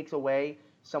situations, it takes away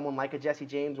someone like a Jesse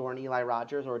James or an Eli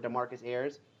Rogers or a DeMarcus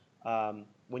Ayers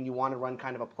when you want to run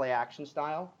kind of a play-action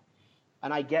style.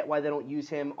 And I get why they don't use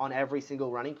him on every single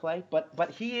running play,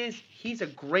 but he's a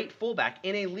great fullback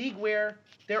in a league where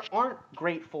there aren't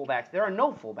great fullbacks. There are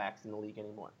no fullbacks in the league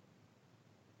anymore.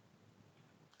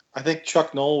 I think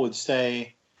Chuck Noll would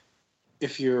say,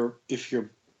 if your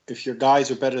guys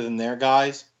are better than their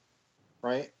guys,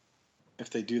 right?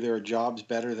 If they do their jobs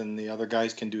better than the other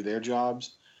guys can do their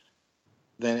jobs,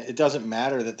 then it doesn't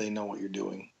matter that they know what you're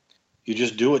doing. You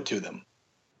just do it to them.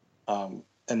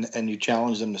 And you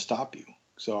challenge them to stop you.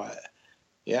 So,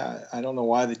 I don't know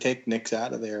why they take Nix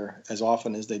out of there as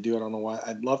often as they do. I don't know why.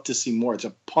 I'd love to see more. It's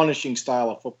a punishing style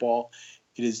of football.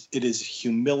 It is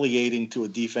humiliating to a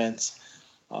defense.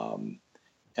 And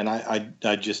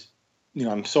I just,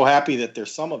 I'm so happy that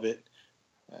there's some of it.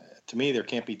 To me, there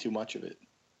can't be too much of it.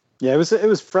 Yeah, it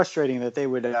was frustrating that they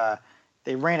would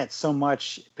they ran it so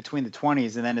much between the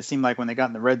 20s, and then it seemed like when they got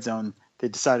in the red zone, they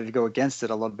decided to go against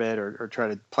it a little bit or try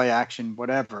to play action,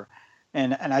 whatever.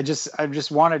 And I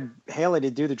just wanted Haley to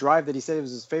do the drive that he said it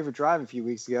was his favorite drive a few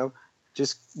weeks ago.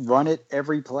 Just run it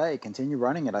every play, continue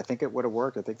running it. I think it would have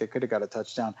worked. I think they could have got a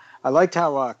touchdown. I liked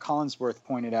how Collinsworth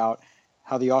pointed out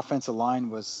how the offensive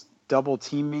line was double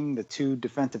teaming the 2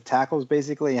 defensive tackles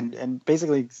basically, and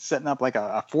basically setting up like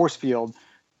a force field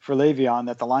for Le'Veon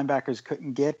that the linebackers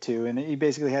couldn't get to. And he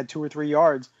basically had 2 or 3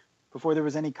 yards before there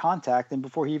was any contact and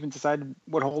before he even decided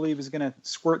what hole he was going to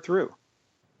squirt through.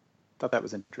 Thought that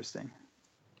was interesting.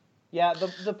 Yeah,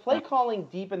 the play calling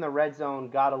deep in the red zone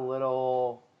got a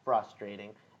little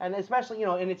frustrating. And especially,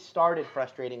 and it started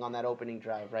frustrating on that opening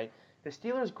drive, right? The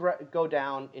Steelers go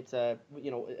down. It's a,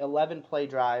 11-play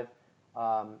drive.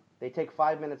 They take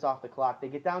 5 minutes off the clock. They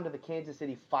get down to the Kansas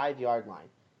City 5-yard line.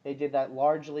 They did that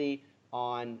largely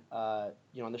on, on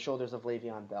the shoulders of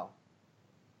Le'Veon Bell.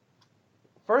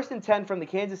 1st and 10 from the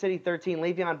Kansas City 13,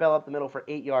 Le'Veon Bell up the middle for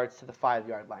 8 yards to the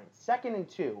 5-yard line. 2nd and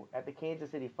 2 at the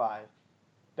Kansas City 5.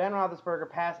 Ben Roethlisberger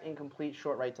pass incomplete,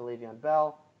 short right to Le'Veon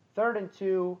Bell. 3rd and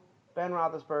 2, Ben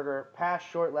Roethlisberger pass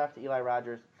short left to Eli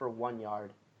Rogers for 1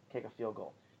 yard, kick a field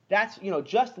goal. That's,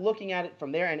 just looking at it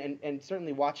from there and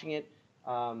certainly watching it,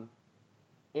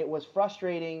 it was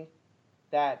frustrating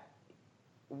that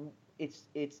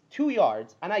it's 2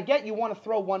 yards, and I get you want to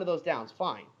throw one of those downs,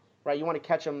 fine, right? You want to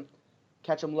catch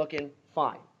them looking,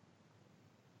 fine.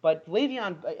 But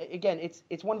Le'Veon, again,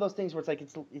 it's one of those things where it's like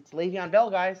it's Le'Veon Bell,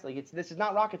 guys. Like this is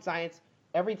not rocket science.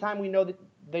 Every time we know that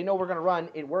they know we're going to run,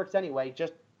 it works anyway.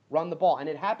 Just run the ball, and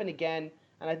it happened again.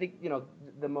 And I think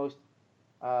the most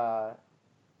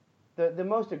the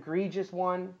most egregious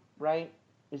one, right,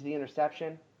 is the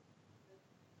interception.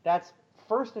 That's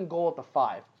first and goal at the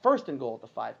 5. First and goal at the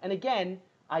 5. And again,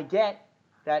 I get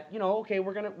that okay,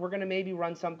 we're gonna maybe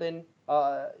run something.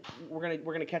 We're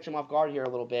gonna catch them off guard here a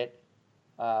little bit.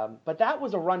 But that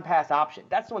was a run-pass option.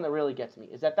 That's the one that really gets me,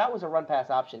 is that was a run-pass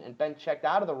option, and Ben checked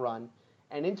out of the run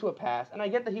and into a pass. And I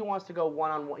get that he wants to go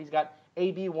one-on-one. He's got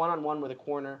AB one-on-one with a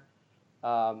corner.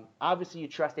 Obviously, you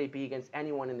trust AB against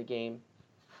anyone in the game.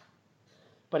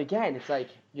 But again, it's like,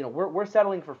 we're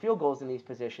settling for field goals in these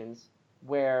positions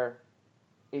where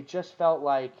it just felt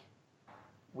like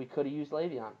we could have used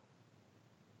Le'Veon.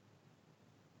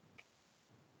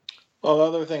 Well, the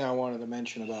other thing I wanted to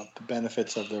mention about the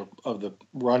benefits of the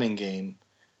running game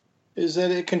is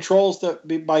that it controls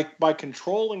by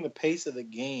controlling the pace of the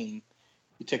game,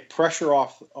 you take pressure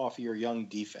off your young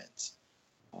defense,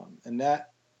 and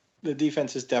that the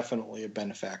defense is definitely a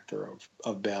benefactor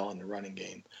of Bell in the running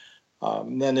game.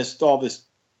 And then there's all this,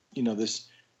 this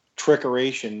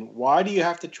trickeration. Why do you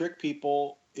have to trick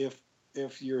people if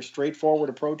your straightforward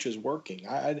approach is working?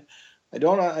 I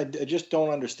just don't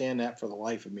understand that for the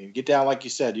life of me. Get down, like you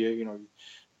said, you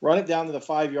run it down to the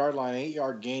 5-yard line,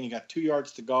 8-yard gain. You got 2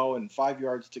 yards to go and 5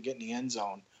 yards to get in the end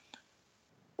zone.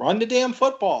 Run the damn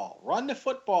football. Run the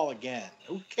football again.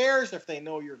 Who cares if they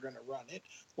know you're going to run it?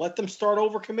 Let them start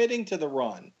overcommitting to the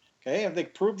run. Okay, if they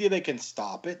prove to you they can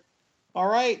stop it, all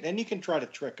right, then you can try to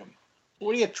trick them.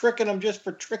 What are you tricking them just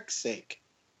for trick's sake?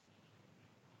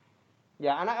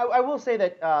 Yeah, and I will say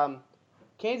that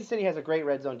Kansas City has a great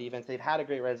red zone defense. They've had a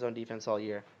great red zone defense all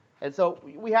year. And so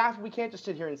we can't just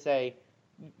sit here and say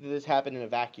this happened in a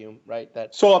vacuum, right?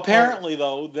 So apparently,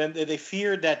 though, then they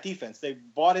feared that defense. They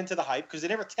bought into the hype because they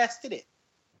never tested it.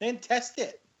 They didn't test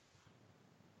it.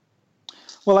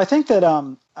 Well, I think that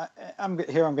I'm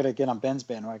going to get on Ben's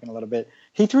bandwagon a little bit.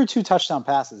 He threw 2 touchdown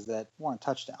passes that weren't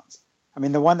touchdowns. I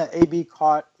mean, the one that AB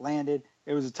caught, landed,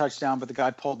 it was a touchdown, but the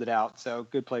guy pulled it out. So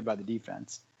good play by the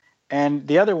defense. And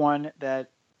the other one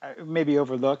that maybe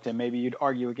overlooked, and maybe you'd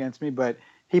argue against me, but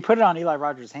he put it on Eli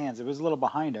Rogers' hands. It was a little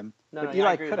behind him, but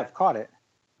Eli could have caught it.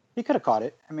 He could have caught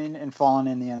it. I mean, and fallen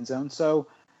in the end zone. So,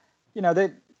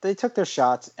 they took their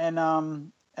shots,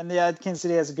 and Kansas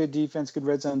City has a good defense, good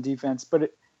red zone defense.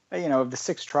 But of the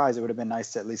 6 tries, it would have been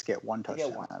nice to at least get one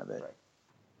touchdown out of it. Right.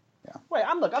 Yeah. Wait,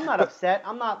 I'm not upset.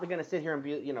 I'm not going to sit here and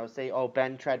be, say, oh,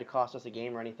 Ben tried to cost us a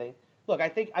game or anything. Look, I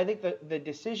think the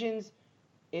decisions.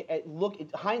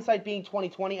 Hindsight being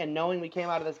 2020 and knowing we came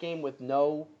out of this game with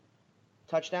no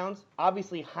touchdowns,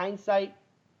 obviously hindsight,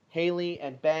 Haley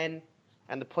and Ben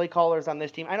and the play callers on this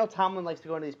team. I know Tomlin likes to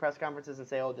go into these press conferences and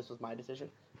say, oh, this was my decision.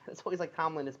 It's always like,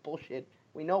 Tomlin, it's bullshit.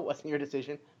 We know it wasn't your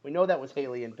decision. We know that was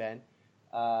Haley and Ben.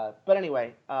 But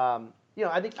anyway, I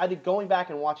think going back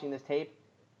and watching this tape,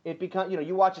 it becomes,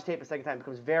 you watch this tape a second time, it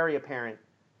becomes very apparent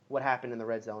what happened in the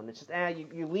red zone. It's just,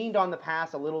 you leaned on the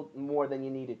pass a little more than you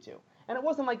needed to. And it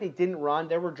wasn't like they didn't run.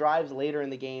 There were drives later in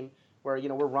the game where,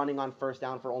 we're running on first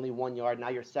down for only 1 yard. Now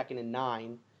you're 2nd and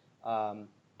 9.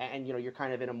 And you're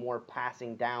kind of in a more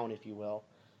passing down, if you will.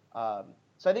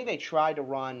 So I think they tried to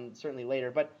run certainly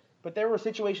later. But there were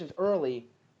situations early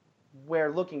where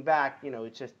looking back,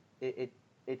 it's just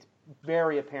it's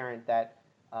very apparent that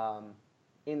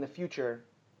in the future,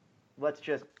 let's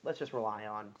just rely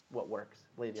on what works.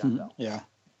 Le'Veon Bell. Yeah,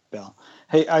 Bell.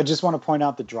 Hey, I just want to point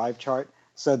out the drive chart.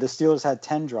 So the Steelers had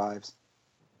 10 drives.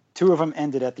 2 of them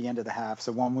ended at the end of the half.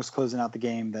 So one was closing out the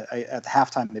game. At the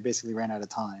halftime, they basically ran out of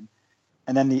time.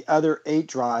 And then the other 8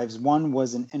 drives, 1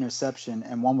 was an interception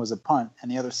and 1 was a punt,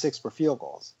 and the other 6 were field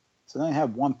goals. So they only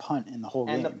had 1 punt in the whole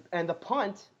game. The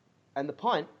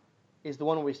punt is the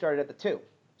one where we started at the 2.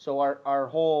 So our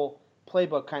whole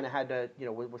playbook kind of had to,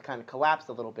 was kind of collapsed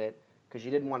a little bit because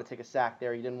you didn't want to take a sack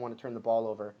there. You didn't want to turn the ball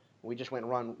over. We just went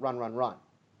run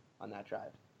on that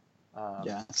drive.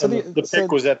 So the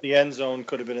pick was at the end zone,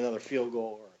 could have been another field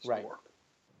goal or a score. Right.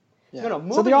 Yeah. No,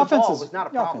 moving the ball was not a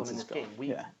problem in this game.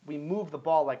 game. We moved the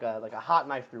ball like a hot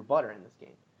knife through butter in this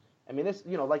game. I mean, this,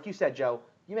 like you said, Joe,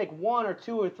 you make 1 or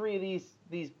 2 or 3 of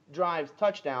these drives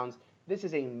touchdowns, this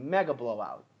is a mega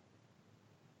blowout.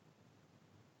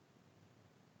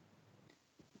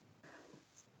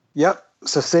 Yep.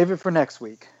 So save it for next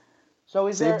week. So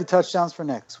save the touchdowns for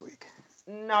next week.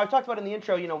 No, I talked about in the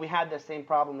intro, we had the same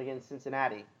problem against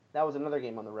Cincinnati. That was another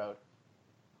game on the road.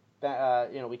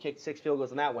 We kicked 6 field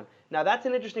goals in that one. Now that's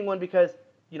an interesting one because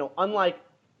unlike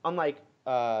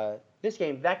this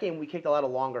game, that game we kicked a lot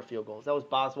of longer field goals. That was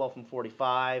Boswell from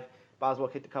 45. Boswell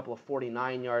kicked a couple of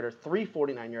 49-yarders, 3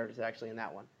 49-yarders actually in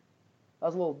that one. That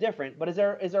was a little different. But is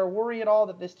there a worry at all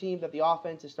that this team, that the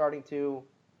offense is starting to,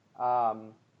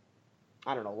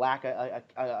 lack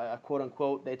a quote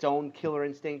unquote its own killer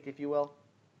instinct, if you will,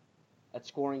 at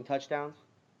scoring touchdowns?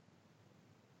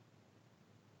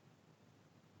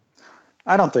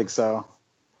 I don't think so.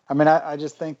 I mean, I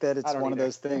just think that it's one of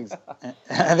those things.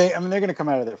 They're going to come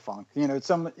out of their funk.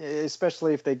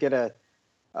 Especially if they get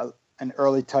an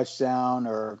early touchdown,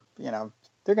 or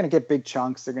they're going to get big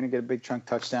chunks. They're going to get a big chunk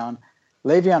touchdown.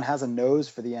 Le'Veon has a nose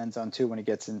for the end zone too when he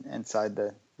gets inside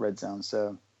the red zone,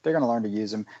 so they're going to learn to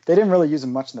use him. They didn't really use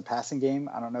him much in the passing game.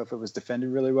 I don't know if it was defended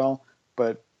really well,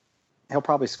 but he'll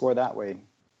probably score that way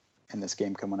in this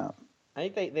game coming up. I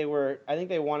think they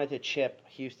wanted to chip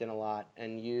Houston a lot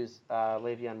and use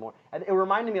Le'Veon more. It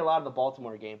reminded me a lot of the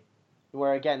Baltimore game,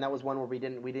 where again that was one where we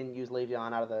didn't use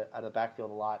Le'Veon out of the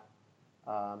backfield a lot.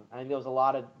 I think there was a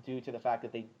lot of due to the fact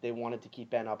that they wanted to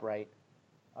keep Ben upright.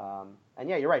 And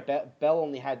yeah, you're right.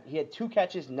 Bell had 2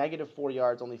 catches, -4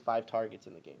 yards, only 5 targets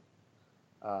in the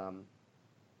game.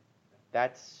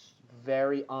 That's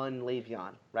very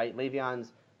un-Le'Veon, right?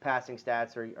 Le'Veon's passing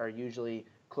stats are usually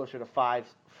closer to 5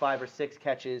 or 6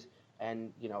 catches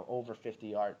and over 50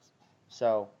 yards.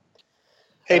 So,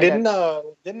 hey,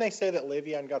 didn't they say that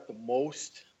Le'Veon got the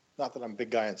most? Not that I'm a big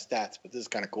guy on stats, but this is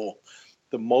kind of cool.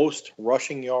 The most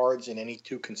rushing yards in any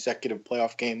 2 consecutive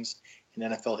playoff games in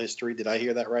NFL history. Did I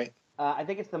hear that right? I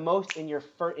think it's the most in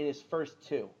his first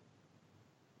 2.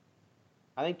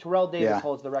 I think Terrell Davis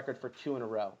holds the record for 2 in a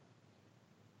row.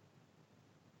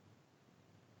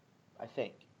 I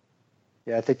think.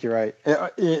 Yeah, I think you're right.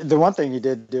 The one thing he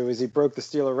did do is he broke the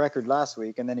Steeler record last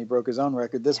week, and then he broke his own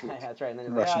record this week. Yeah, that's right. And then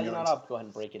he's like, I'll go ahead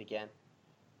and break it again.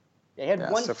 Yeah, he had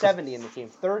 170 in the game.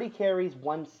 30 carries,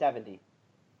 170.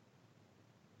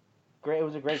 Great. It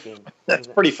was a great game. That's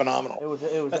pretty phenomenal. It was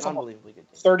an unbelievably good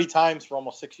game. 30 times for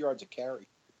almost 6 yards a carry.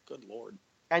 Good Lord.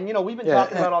 And we've been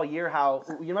talking about all year how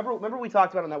remember we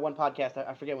talked about on that one podcast.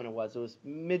 I forget when it was. It was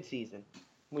mid-season.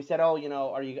 We said, are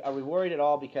we worried at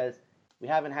all because we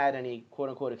haven't had any quote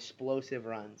unquote explosive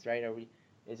runs, right?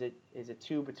 Is it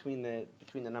 2 between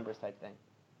the numbers type thing?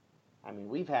 I mean,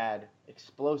 we've had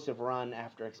explosive run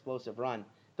after explosive run.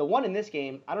 The one in this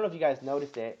game, I don't know if you guys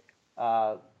noticed it.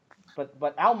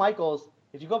 But Al Michaels,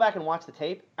 if you go back and watch the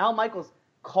tape, Al Michaels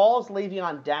calls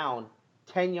Le'Veon down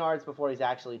 10 yards before he's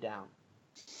actually down.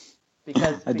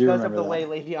 Because of the way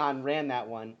Le'Veon ran that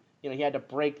one, he had to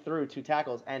break through 2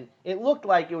 tackles, and it looked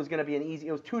like it was going to be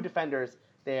it was 2 defenders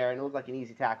there, and it looked like an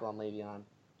easy tackle on Le'Veon.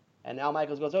 And Al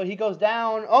Michaels goes, he goes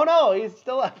down. Oh no, he's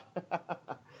still up.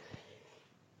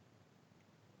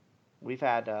 We've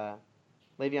had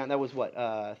Le'Veon, that was what,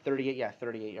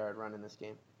 38-yard run in this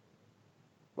game.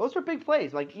 Those are big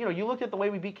plays. Like, you looked at the way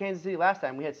we beat Kansas City last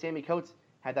time. We had Sammy Coates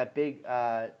had that big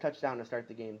touchdown to start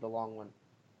the game, the long one.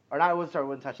 Or not, it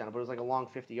wasn't a touchdown, but it was like a long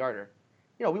 50-yarder.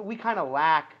 We kind of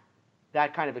lack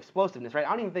that kind of explosiveness, right? I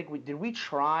don't even think did we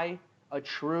try a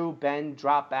true bend,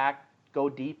 drop back, go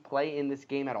deep play in this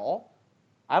game at all?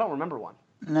 I don't remember one.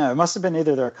 No, it must have been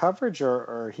either their coverage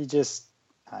or he just,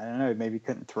 I don't know, maybe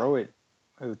couldn't throw it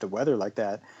with the weather like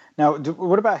that. Now,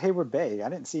 what about Hayward Bay? I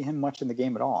didn't see him much in the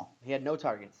game at all. He had no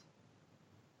targets.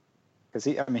 Because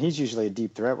he's usually a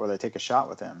deep threat where they take a shot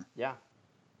with him. Yeah,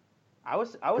 I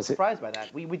was surprised by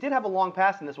that. We did have a long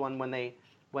pass in this one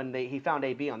when he found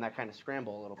AB on that kind of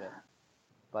scramble a little bit.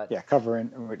 But yeah,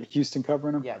 Houston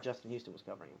covering him. Yeah, Justin Houston was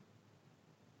covering him.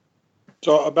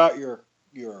 So about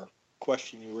your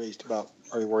question you raised about,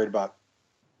 are you worried about,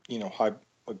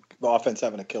 the offense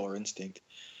having a killer instinct?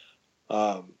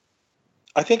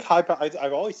 I think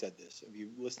I've always said this. If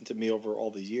you listen to me over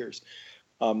all these years,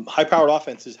 high-powered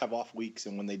offenses have off weeks,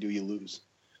 and when they do, you lose.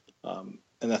 And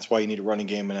that's why you need a running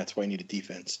game, and that's why you need a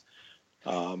defense.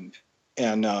 And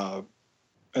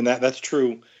that's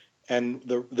true. And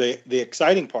the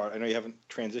exciting part, I know you haven't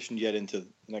transitioned yet into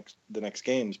the next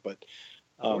games, but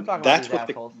that's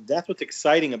what's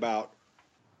exciting about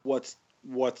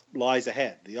what lies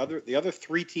ahead. The other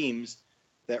 3 teams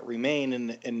that remain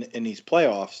in these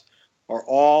playoffs are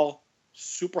all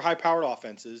super high-powered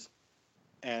offenses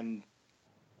and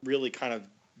really kind of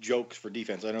jokes for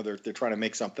defense. I know they're trying to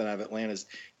make something out of Atlanta's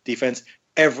defense.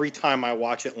 Every time I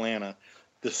watch Atlanta,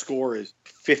 the score is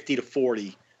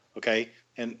 50-40, okay?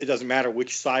 And it doesn't matter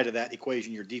which side of that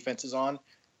equation your defense is on.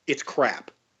 It's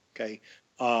crap, okay?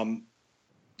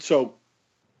 So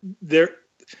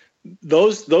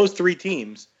those 3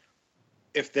 teams,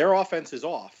 if their offense is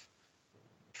off,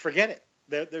 forget it.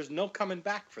 There's no coming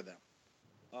back for them.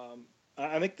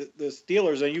 I think the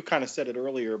Steelers, and you kind of said it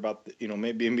earlier about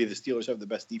maybe the Steelers have the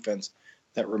best defense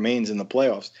that remains in the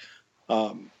playoffs.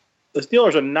 The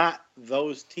Steelers are not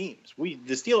those teams.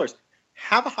 The Steelers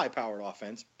have a high-powered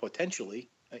offense potentially.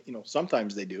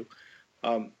 Sometimes they do,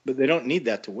 but they don't need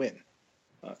that to win,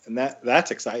 and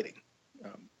that's exciting.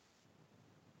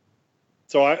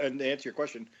 And to answer your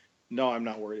question, no, I'm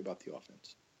not worried about the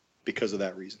offense because of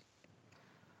that reason.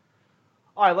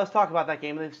 All right, let's talk about that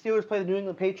game. The Steelers play the New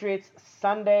England Patriots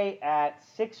Sunday at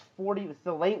 6:40. It's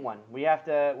the late one. We're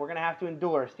gonna have to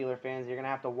endure, Steeler fans. You're gonna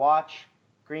have to watch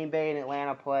Green Bay and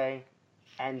Atlanta play,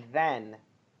 and then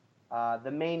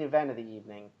the main event of the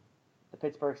evening, the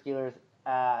Pittsburgh Steelers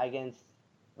against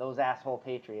those asshole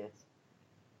Patriots.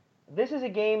 This is a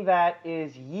game that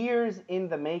is years in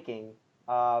the making.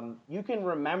 You can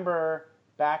remember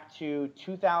back to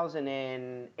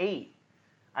 2008.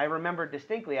 I remember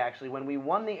distinctly, actually, when we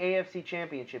won the AFC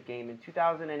Championship game in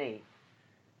 2008.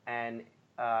 And, it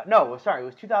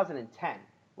was 2010.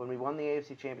 When we won the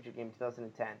AFC Championship game in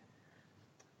 2010.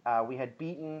 We had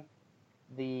beaten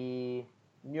the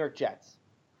New York Jets.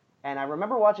 And I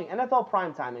remember watching NFL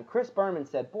Primetime, and Chris Berman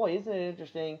said, boy, isn't it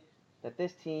interesting that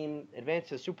this team advanced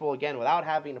to the Super Bowl again without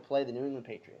having to play the New England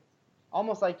Patriots.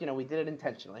 Almost like, we did it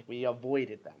intentionally, like we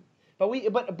avoided them.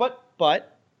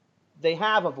 But they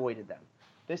have avoided them.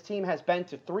 This team has been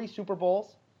to 3 Super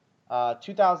Bowls,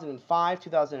 2005,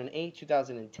 2008,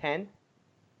 2010.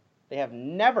 They have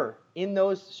never, in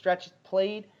those stretches,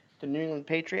 played the New England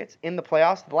Patriots in the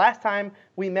playoffs. The last time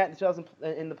we met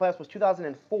in the playoffs was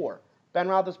 2004. Ben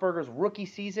Roethlisberger's rookie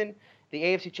season. The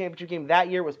AFC Championship game that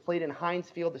year was played in Heinz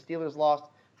Field. The Steelers lost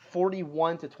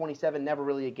 41-27. Never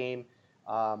really a game.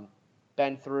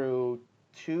 Ben threw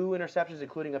 2 interceptions,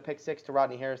 including a pick 6 to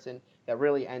Rodney Harrison, that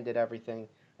really ended everything.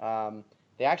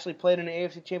 They actually played in an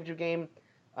AFC Championship game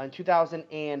in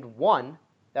 2001.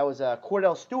 That was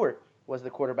Cordell Stewart was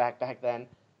the quarterback back then.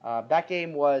 That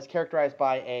game was characterized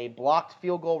by a blocked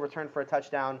field goal return for a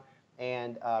touchdown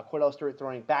and Cordell Stewart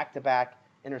throwing back-to-back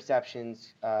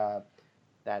interceptions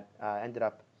that ended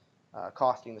up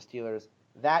costing the Steelers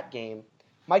that game.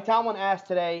 Mike Tomlin asked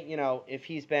today, if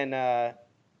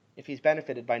he's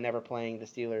benefited by never playing the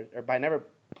Steelers or by never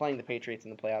playing the Patriots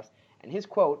in the playoffs. And his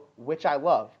quote, which I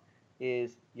love,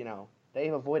 is,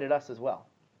 they've avoided us as well.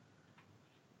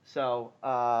 So,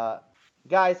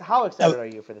 guys, how excited are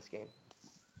you for this game?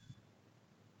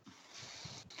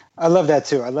 I love that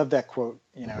too. I love that quote.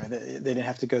 They didn't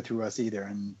have to go through us either,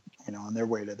 and on their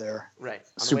way to their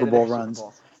Super Bowl runs.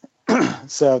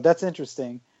 So that's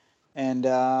interesting. And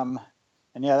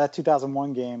yeah, that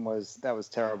 2001 game was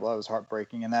terrible. That was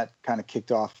heartbreaking, and that kind of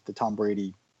kicked off the Tom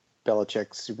Brady,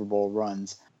 Belichick Super Bowl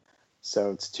runs.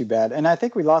 So it's too bad. And I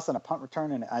think we lost on a punt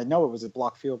return, and I know it was a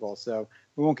blocked field goal, so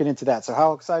we won't get into that. So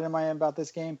how excited am I about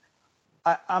this game?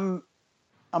 I'm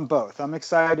both. I'm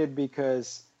excited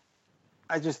because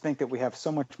I just think that we have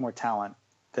so much more talent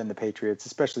than the Patriots,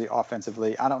 especially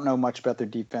offensively. I don't know much about their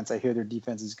defense. I hear their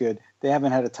defense is good. They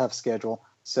haven't had a tough schedule.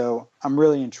 So I'm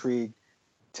really intrigued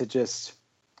to just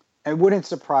 – it wouldn't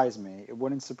surprise me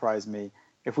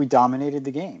if we dominated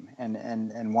the game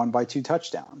and won by 2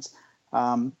 touchdowns.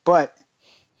 But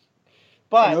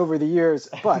over the years,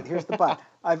 but here's the but.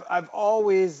 I've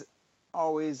always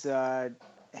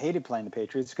hated playing the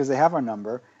Patriots because they have our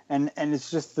number, and it's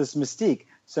just this mystique.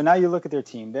 So now you look at their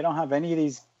team; they don't have any of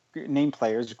these named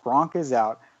players. Gronk is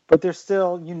out, but they're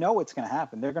still, what's going to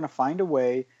happen. They're going to find a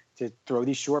way to throw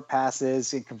these short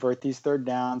passes and convert these third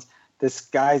downs. This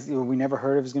guy we never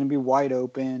heard of is going to be wide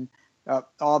open.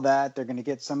 All that. They're going to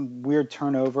get some weird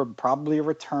turnover, probably a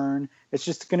return. It's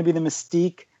just going to be the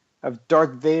mystique of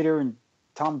Darth Vader and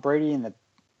Tom Brady and the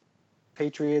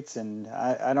Patriots, and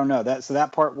I don't know that. So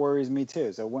that part worries me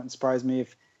too. So it wouldn't surprise me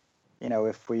if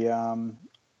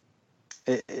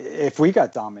we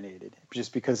got dominated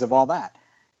just because of all that.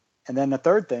 And then the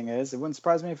third thing is, it wouldn't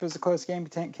surprise me if it was a close game.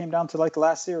 It came down to like the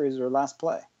last series or last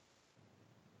play.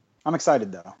 I'm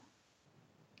excited though.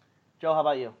 Joe, how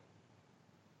about you?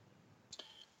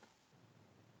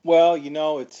 Well,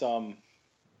 it's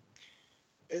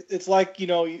like,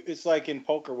 it's like in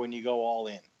poker when you go all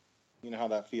in. You know how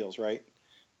that feels, right?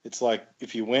 It's like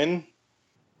if you win,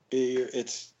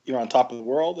 you're on top of the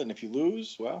world, and if you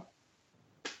lose, well,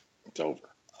 it's over.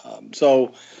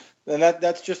 So then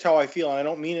that's just how I feel, and I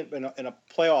don't mean it in a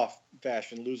playoff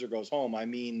fashion. Loser goes home. I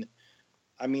mean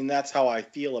that's how I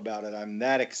feel about it. I'm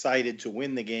that excited to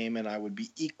win the game, and I would be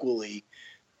equally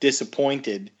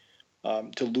disappointed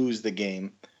to lose the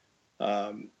game.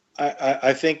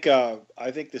 I think the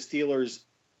Steelers.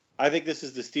 I think this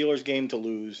is the Steelers' game to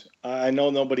lose. I know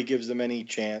nobody gives them any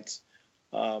chance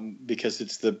because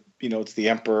it's the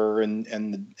emperor and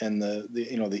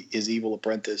the his evil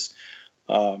apprentice.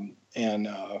 And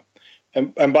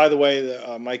by the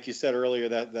way, Mike, you said earlier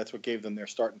that's what gave them their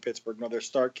start in Pittsburgh. No, their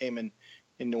start came in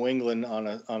New England on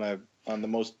the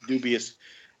most dubious.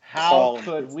 How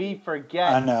could we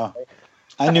forget? I know.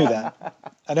 I knew that.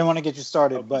 I didn't want to get you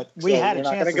started, but we had a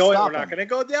chance to stop him. We're not going to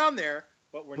go down there,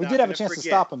 but we did have a chance to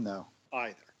stop him, though.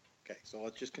 Either. Okay, so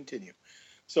let's just continue.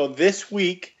 So this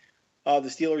week, the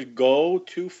Steelers go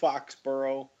to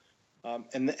Foxborough,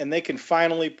 and they can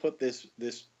finally put this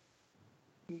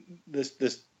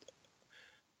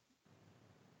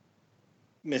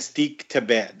mystique to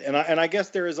bed. And I guess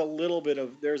there's a little bit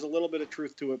of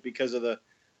truth to it because of the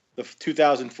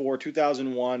 2004,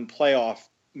 2001 playoff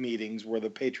meetings where the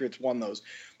Patriots won those,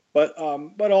 but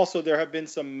also there have been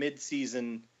some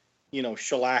mid-season,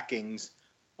 shellackings,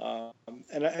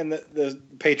 and the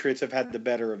Patriots have had the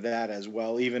better of that as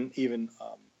well, even in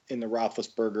the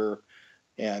Roethlisberger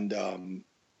and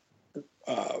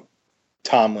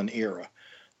Tomlin era.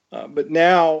 But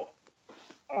now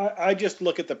I just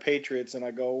look at the Patriots and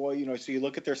I go, well, so you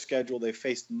look at their schedule, they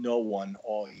faced no one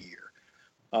all year,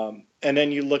 and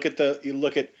then you look at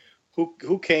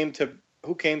who came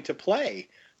to play.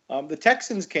 The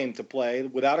Texans came to play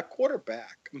without a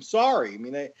quarterback. I'm sorry. I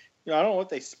mean, I don't know what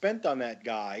they spent on that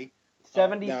guy.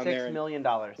 $76 million,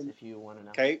 if you want to know.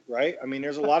 Okay, right. I mean,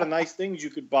 there's a lot of nice things you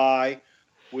could buy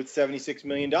with $76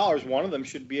 million. One of them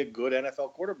should be a good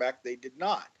NFL quarterback. They did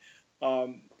not.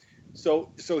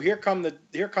 So here come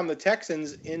the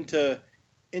Texans into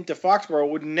Foxborough.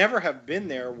 Would never have been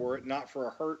there were it not for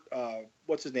a hurt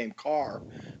what's his name, Carr,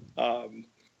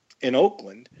 in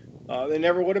Oakland. They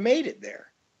never would have made it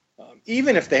there,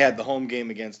 even if they had the home game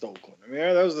against Oakland. I mean,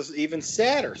 that was this even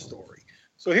sadder story.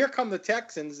 So here come the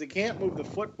Texans. They can't move the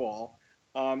football,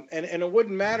 and it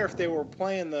wouldn't matter if they were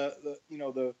playing the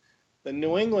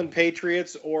New England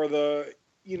Patriots or the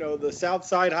South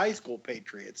Side High School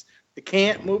Patriots. They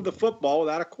can't move the football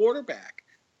without a quarterback,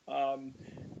 and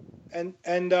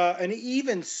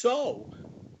even so,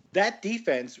 that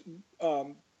defense,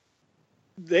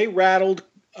 they rattled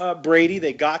Brady.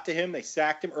 They got to him. They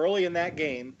sacked him early in that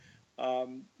game.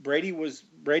 Brady was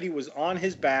on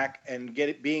his back and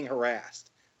being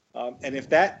harassed. And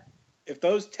if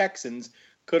those Texans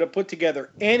could have put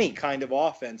together any kind of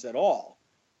offense at all,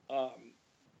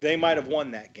 they might have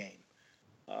won that game.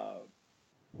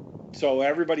 So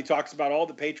everybody talks about all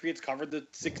the Patriots covered the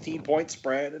 16-point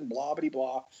spread and blah, blah,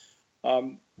 blah.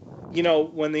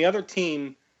 When the other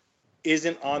team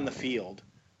isn't on the field,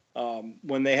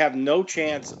 when they have no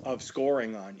chance of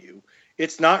scoring on you,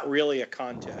 it's not really a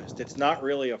contest. It's not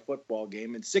really a football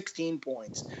game. And 16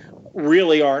 points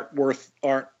really aren't worth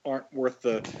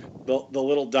the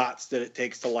little dots that it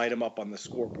takes to light them up on the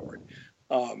scoreboard.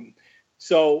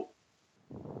 So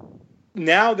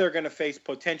now they're going to face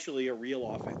potentially a real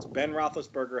offense. Ben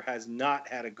Roethlisberger has not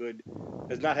had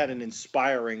an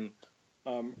inspiring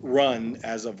run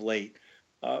as of late.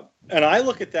 And I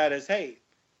look at that as, hey,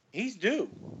 he's due.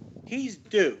 He's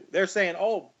due. They're saying,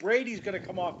 oh, Brady's going to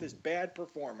come off this bad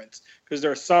performance because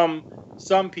there are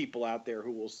some people out there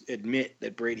who will admit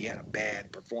that Brady had a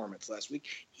bad performance last week.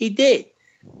 He did.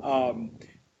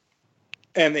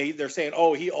 And they're saying,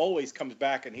 oh, he always comes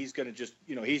back and he's going to just,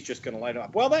 he's just going to light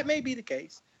up. Well, that may be the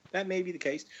case.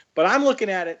 But I'm looking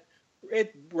at it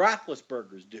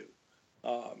Roethlisberger's due.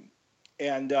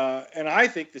 And I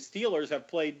think the Steelers have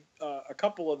played a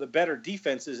couple of the better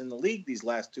defenses in the league these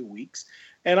last 2 weeks.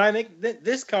 And I think that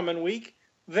this coming week,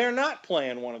 they're not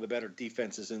playing one of the better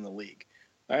defenses in the league.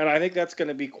 And I think that's going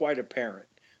to be quite apparent.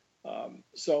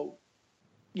 So,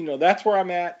 that's where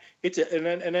I'm at.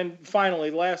 And then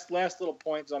finally, last little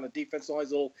points on the defense.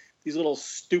 All these little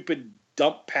stupid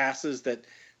dump passes that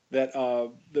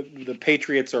the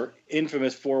Patriots are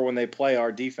infamous for when they play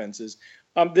our defenses.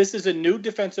 This is a new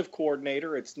defensive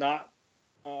coordinator. It's not,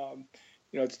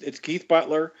 it's Keith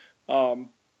Butler,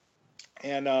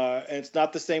 and it's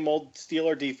not the same old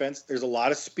Steeler defense. There's a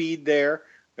lot of speed there.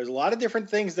 There's a lot of different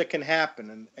things that can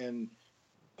happen, and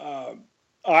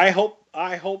I hope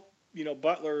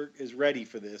Butler is ready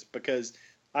for this because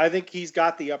I think he's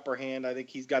got the upper hand. I think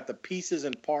he's got the pieces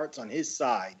and parts on his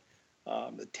side.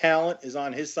 The talent is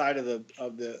on his side of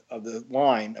the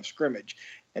line of scrimmage.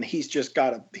 And he's just got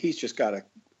to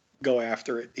go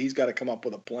after it. He's got to come up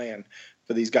with a plan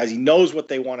for these guys. He knows what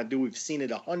they want to do. We've seen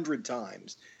it 100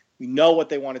 times. We know what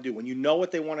they want to do. When you know what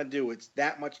they want to do, it's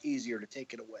that much easier to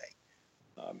take it away.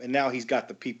 And now he's got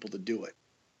the people to do it.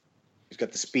 He's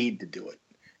got the speed to do it.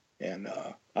 And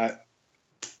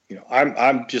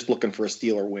I'm just looking for a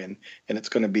Steeler win, and it's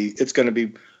going to be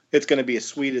as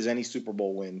sweet as any Super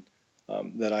Bowl win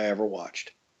that I ever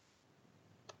watched.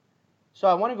 So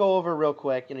I want to go over real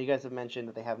quick. You guys have mentioned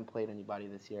that they haven't played anybody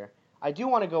this year. I do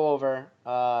want to go over.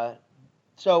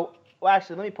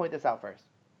 Actually, let me point this out first.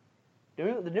 The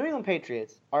New England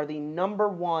Patriots are the number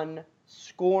one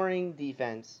scoring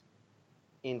defense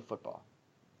in football.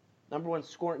 Number one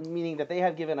scoring, meaning that they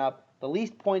have given up the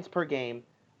least points per game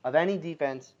of any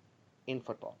defense in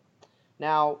football.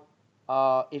 Now,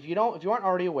 if you aren't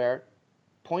already aware,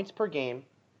 points per game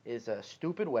is a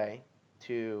stupid way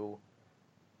to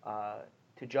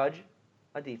judge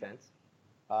a defense.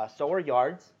 So are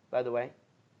yards, by the way.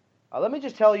 Let me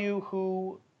just tell you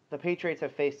who the Patriots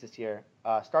have faced this year,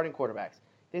 starting quarterbacks.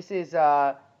 This is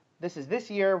this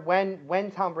year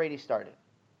when Tom Brady started.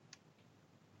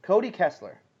 Cody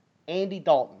Kessler, Andy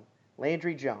Dalton,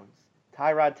 Landry Jones,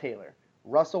 Tyrod Taylor,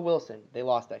 Russell Wilson. They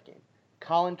lost that game.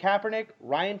 Colin Kaepernick,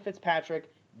 Ryan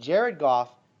Fitzpatrick, Jared Goff,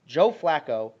 Joe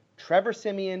Flacco, Trevor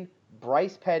Siemian,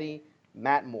 Bryce Petty,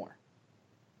 Matt Moore.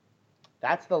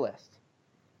 That's the list.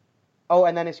 Oh,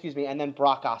 and then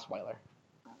Brock Osweiler.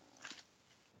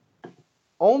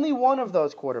 Only one of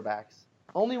those quarterbacks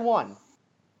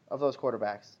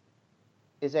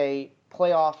is a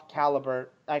playoff caliber.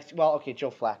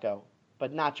 Joe Flacco,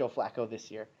 but not Joe Flacco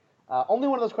this year. Only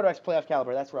one of those quarterbacks playoff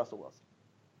caliber. That's Russell Wilson.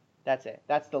 That's it.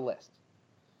 That's the list.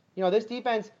 This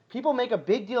defense, people make a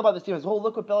big deal about this defense. Oh,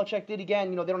 look what Belichick did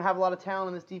again. They don't have a lot of talent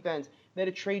in this defense. They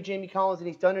had to trade Jamie Collins, and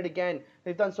he's done it again.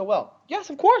 They've done so well. Yes,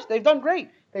 of course, they've done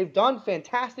great. They've done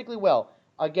fantastically well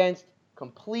against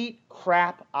complete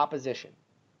crap opposition.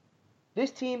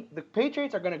 This team, the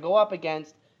Patriots, are going to go up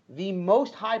against the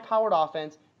most high-powered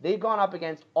offense they've gone up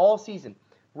against all season.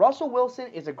 Russell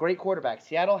Wilson is a great quarterback.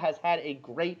 Seattle has had a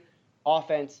great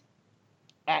offense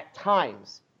at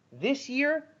times. This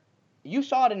year, you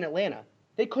saw it in Atlanta.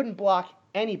 They couldn't block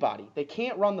anybody. They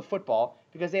can't run the football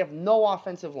because they have no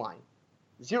offensive line.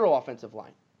 Zero offensive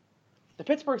line. The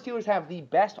Pittsburgh Steelers have the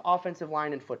best offensive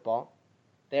line in football.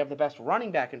 They have the best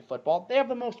running back in football. They have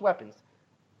the most weapons.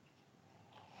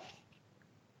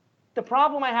 The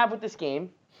problem I have with this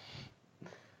game,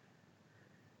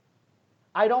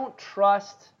 I don't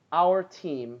trust our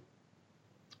team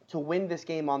to win this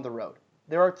game on the road.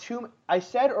 I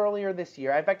said earlier this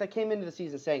year, in fact, I came into the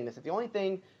season saying this, that the only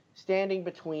thing standing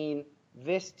between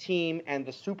this team and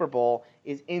the Super Bowl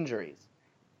is injuries.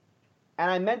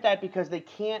 And I meant that because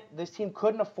this team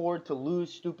couldn't afford to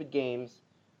lose stupid games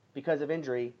because of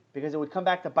injury, because it would come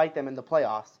back to bite them in the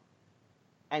playoffs.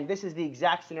 And this is the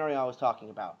exact scenario I was talking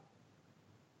about.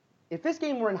 If this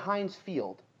game were in Heinz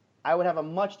Field, I would have a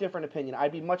much different opinion.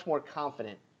 I'd be much more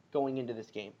confident going into this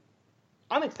game.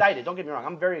 I'm excited. Don't get me wrong.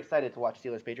 I'm very excited to watch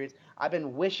Steelers Patriots. I've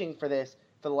been wishing for this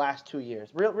for the last 2 years.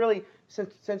 Really,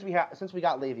 since we got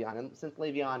Le'Veon, and since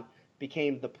Le'Veon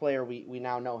became the player we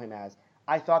now know him as,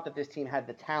 I thought that this team had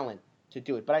the talent to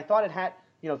do it. But I thought it had,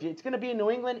 if it's going to be in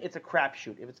New England, it's a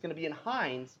crapshoot. If it's going to be in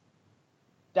Heinz,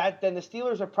 then the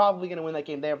Steelers are probably going to win that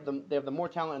game. They have the more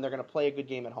talent, and they're going to play a good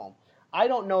game at home. I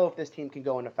don't know if this team can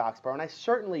go into Foxborough, and I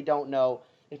certainly don't know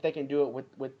if they can do it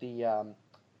with the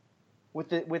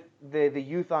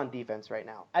youth on defense right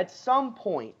now. At some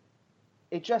point,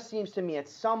 it just seems to me at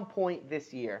some point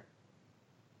this year,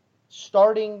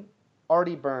 starting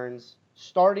Artie Burns,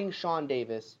 starting Sean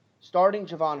Davis, starting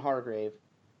Javon Hargrave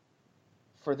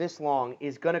for this long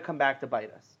is going to come back to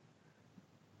bite us.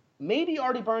 Maybe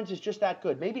Artie Burns is just that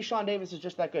good. Maybe Sean Davis is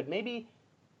just that good. Maybe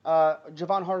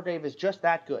Javon Hargrave is just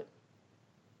that good.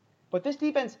 But this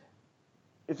defense,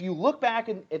 if you look back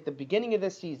at the beginning of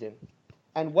this season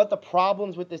and what the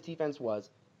problems with this defense was,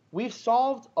 we've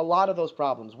solved a lot of those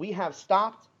problems. We have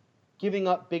stopped giving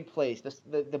up big plays,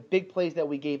 the big plays that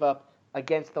we gave up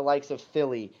against the likes of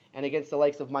Philly and against the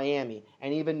likes of Miami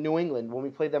and even New England when we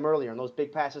played them earlier, and those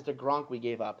big passes to Gronk we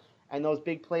gave up, and those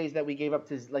big plays that we gave up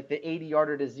to like the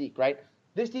 80-yarder to Zeke, right?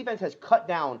 This defense has cut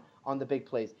down on the big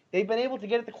plays. They've been able to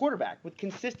get at the quarterback with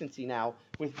consistency now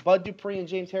with Bud Dupree and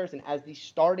James Harrison as the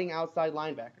starting outside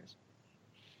linebackers.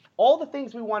 All the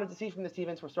things we wanted to see from this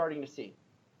defense we're starting to see.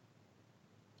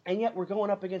 And yet we're going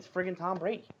up against friggin' Tom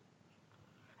Brady.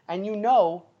 And you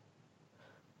know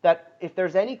that if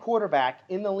there's any quarterback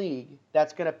in the league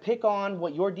that's going to pick on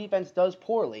what your defense does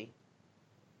poorly,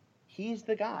 he's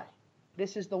the guy.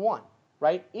 This is the one,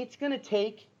 right? It's going to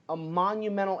take a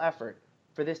monumental effort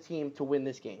for this team to win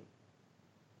this game.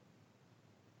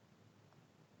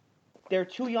 They're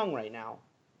too young right now.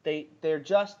 They're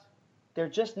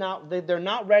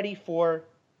not ready for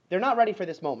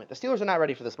this moment. The Steelers are not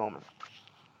ready for this moment.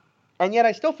 And yet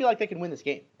I still feel like they can win this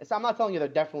game. I'm not telling you they're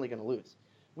definitely going to lose.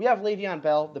 We have Le'Veon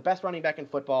Bell, the best running back in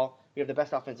football. We have the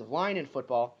best offensive line in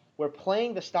football. We're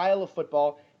playing the style of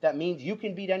football that means you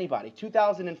can beat anybody.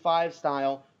 2005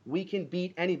 style, we can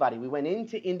beat anybody. We went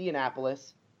into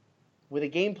Indianapolis with a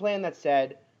game plan that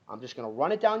said, I'm just going to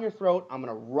run it down your throat. I'm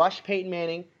going to rush Peyton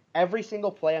Manning every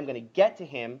single play. I'm going to get to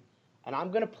him, and I'm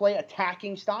going to play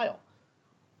attacking style.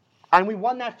 And we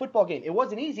won that football game. It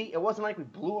wasn't easy. It wasn't like we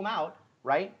blew them out,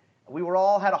 right? We were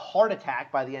all had a heart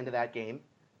attack by the end of that game,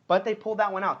 but they pulled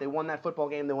that one out. They won that football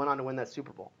game. They went on to win that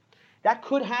Super Bowl. That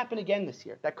could happen again this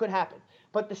year. That could happen.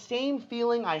 But the same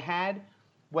feeling I had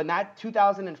when that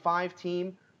 2005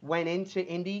 team went into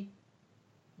Indy,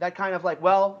 that kind of like,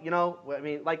 well, you know, I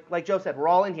mean, like Joe said, we're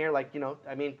all in here. Like, you know,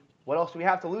 I mean, what else do we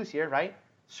have to lose here, right?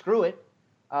 Screw it.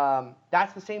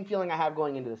 That's the same feeling I have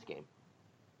going into this game.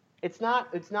 It's not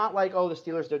like, oh, the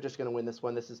Steelers, they're just going to win this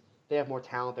one. They have more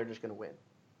talent. They're just going to win.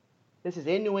 This is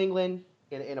in New England,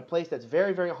 in a place that's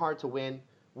very, very hard to win.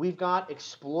 We've got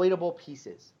exploitable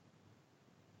pieces.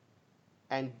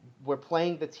 And we're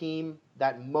playing the team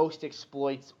that most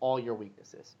exploits all your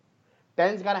weaknesses.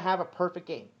 Ben's got to have a perfect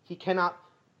game. He cannot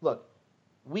 – look,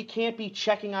 we can't be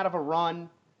checking out of a run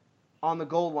on the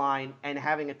goal line and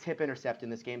having a tip intercept in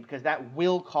this game because that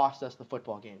will cost us the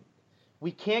football game.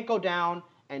 We can't go down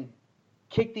and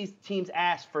kick these teams'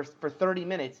 ass for 30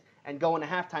 minutes and go into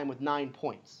halftime with 9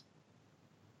 points.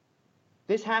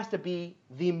 This has to be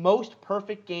the most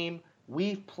perfect game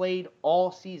we've played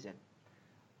all season.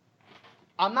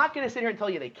 I'm not going to sit here and tell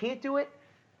you they can't do it,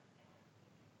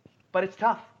 but it's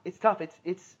tough. It's tough.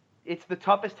 It's the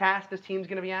toughest task this team's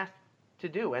going to be asked to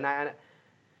do. And I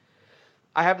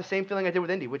have the same feeling I did with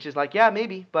Indy, which is like, yeah,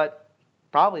 maybe, but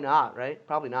probably not, right?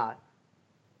 Probably not.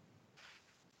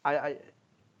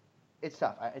 It's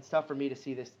tough. It's tough for me to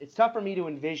see this. It's tough for me to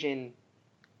envision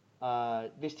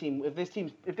this team. If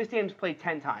this team's played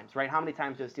 10 times, right? How many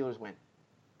times do the Steelers win?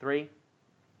 3?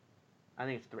 I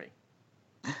think it's 3.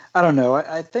 I don't know.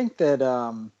 I think that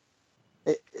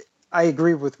I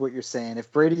agree with what you're saying.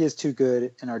 If Brady is too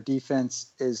good and our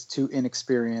defense is too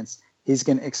inexperienced, he's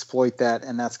going to exploit that,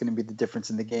 and that's going to be the difference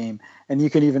in the game. And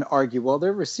you can even argue, well,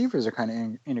 their receivers are kind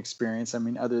of inexperienced. I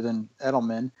mean, other than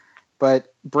Edelman.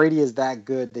 But Brady is that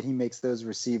good that he makes those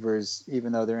receivers,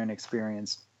 even though they're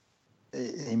inexperienced,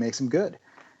 he makes them good.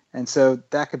 And so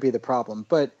that could be the problem.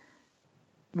 But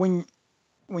when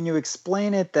you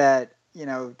explain it that, you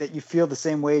know, that you feel the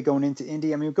same way going into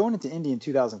Indy. I mean, going into Indy in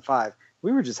 2005,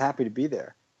 we were just happy to be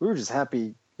there. We were just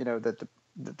happy, you know, that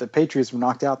the Patriots were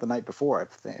knocked out the night before,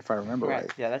 if I remember right.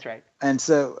 Yeah, that's right. And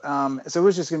so it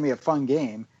was just going to be a fun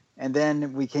game. And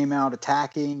then we came out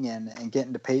attacking and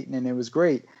getting to Peyton, and it was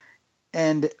great.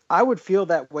 And I would feel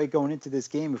that way going into this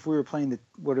game if we were playing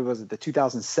the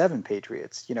 2007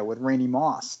 Patriots, you know, with Randy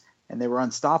Moss, and they were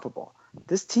unstoppable.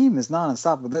 This team is not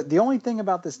unstoppable. The only thing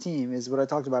about this team is what I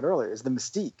talked about earlier, is the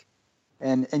mystique.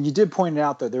 And you did point it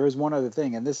out, though. There is one other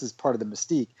thing, and this is part of the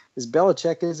mystique, is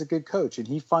Belichick is a good coach, and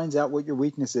he finds out what your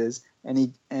weakness is, and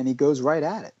he goes right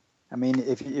at it. I mean,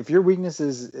 if your weakness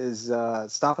is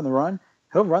stopping the run,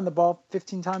 he'll run the ball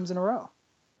 15 times in a row.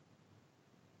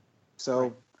 So,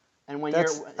 right. And when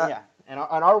and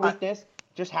our weakness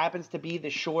just happens to be the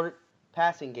short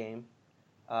passing game.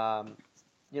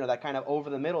 You know, that kind of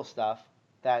over-the-middle stuff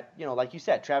that, you know, like you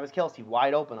said, Travis Kelce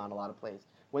wide open on a lot of plays.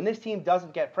 When this team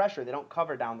doesn't get pressure, they don't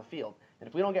cover down the field. And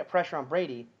if we don't get pressure on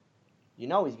Brady, you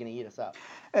know he's going to eat us up.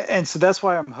 And so that's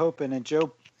why I'm hoping, and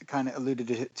Joe kind of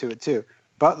alluded to it too,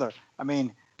 Butler, I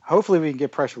mean, hopefully we can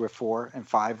get pressure with 4 and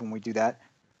 5 when we do that.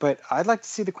 But I'd like to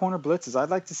see the corner blitzes. I'd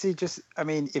like to see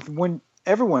when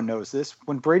everyone knows this,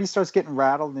 when Brady starts getting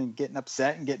rattled and getting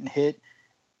upset and getting hit,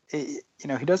 you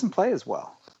know, he doesn't play as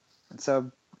well. And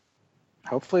so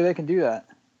hopefully they can do that.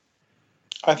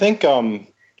 I think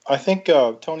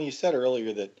Tony, you said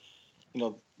earlier that, you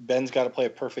know, Ben's got to play a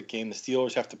perfect game. The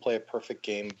Steelers have to play a perfect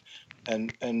game,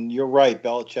 and you're right,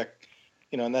 Belichick.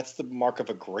 You know, and that's the mark of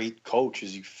a great coach,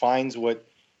 is he finds what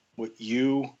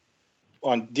you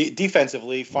on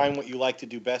defensively find what you like to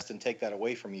do best and take that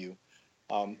away from you,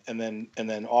 and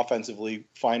then offensively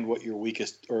find what your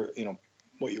weakest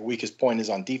point is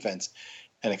on defense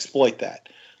and exploit that.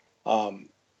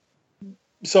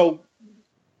 So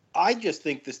I just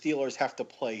think the Steelers have to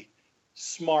play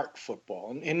smart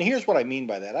football. And here's what I mean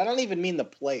by that. I don't even mean the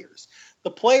players.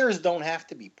 The players don't have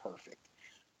to be perfect.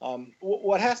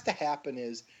 What has to happen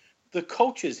is the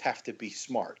coaches have to be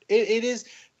smart. It is,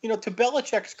 you know, to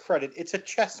Belichick's credit, it's a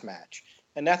chess match.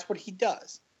 And that's what he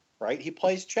does, right? He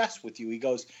plays chess with you. He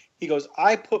goes,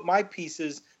 I put my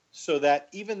pieces so that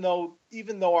even though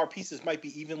our pieces might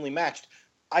be evenly matched,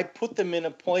 I put them in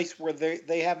a place where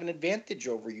they have an advantage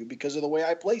over you because of the way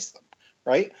I place them,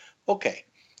 right? Okay.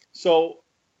 So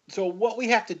what we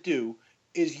have to do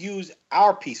is use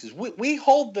our pieces. We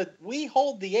hold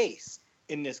the ace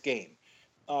in this game,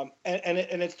 and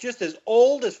it's just as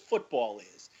old as football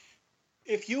is.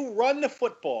 If you run the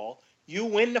football, you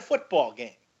win the football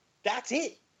game. That's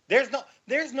it. There's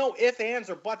no ifs, ands,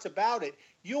 or buts about it.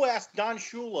 You ask Don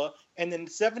Shula and the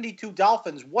 72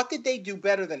 Dolphins, what did they do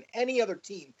better than any other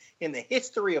team in the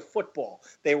history of football?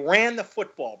 They ran the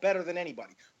football better than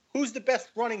anybody. Who's the best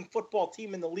running football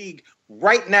team in the league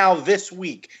right now this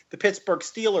week? The Pittsburgh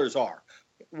Steelers are.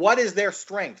 What is their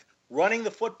strength? Running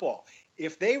the football.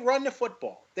 If they run the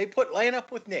football, they line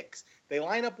up with Nix. They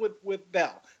line up with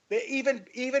Bell. They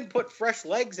even put fresh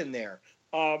legs in there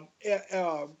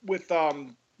with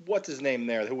what's his name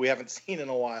there, who we haven't seen in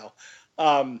a while.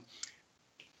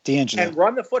 D'Angelo. And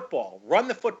run the football. Run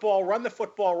the football. Run the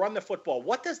football. Run the football.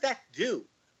 What does that do?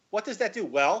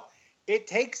 Well, it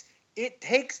takes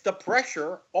the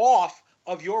pressure off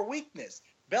of your weakness.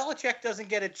 Belichick doesn't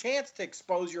get a chance to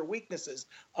expose your weaknesses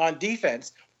on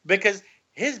defense because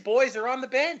his boys are on the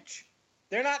bench.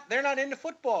 They're not in the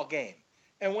football game.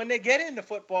 And when they get in the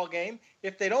football game,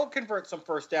 if they don't convert some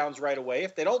first downs right away,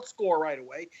 if they don't score right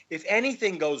away, if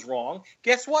anything goes wrong,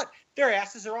 guess what? Their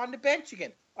asses are on the bench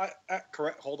again.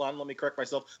 Hold on, let me correct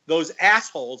myself. Those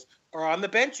assholes are on the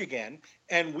bench again,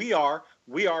 and we are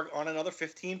on another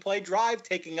 15-play drive,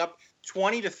 taking up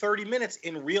 20 to 30 minutes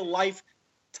in real life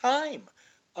time.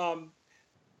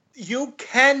 You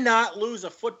cannot lose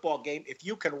a football game if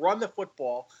you can run the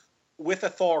football with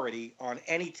authority on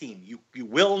any team. You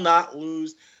will not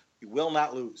lose. You will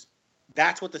not lose.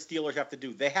 That's what the Steelers have to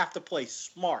do. They have to play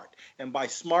smart. And by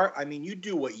smart, I mean you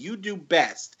do what you do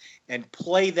best and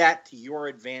play that to your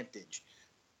advantage.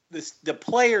 The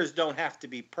players don't have to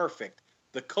be perfect.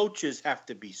 The coaches have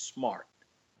to be smart.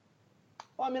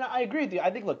 Well, I mean, I agree with you.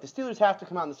 I think, look, the Steelers have to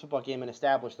come out in this football game and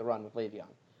establish the run with Le'Veon.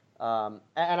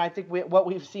 And I think what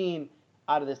we've seen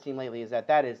out of this team lately is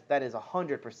that is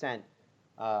 100%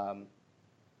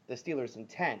 the Steelers'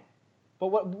 intent.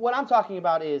 But what I'm talking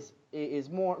about is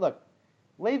more, look,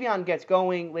 Le'Veon gets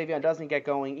going, Le'Veon doesn't get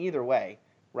going, either way,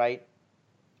 right?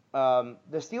 The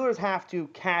Steelers have to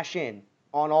cash in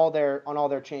on all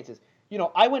their chances. You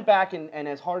know, I went back and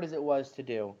as hard as it was to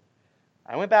do,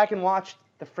 I went back and watched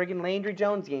the friggin' Landry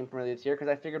Jones game from earlier this year because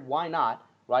I figured why not,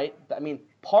 right? I mean,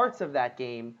 parts of that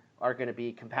game are going to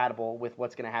be compatible with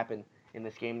what's going to happen in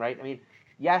this game, right? I mean,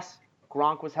 yes,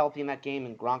 Gronk was healthy in that game,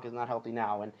 and Gronk is not healthy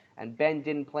now. And Ben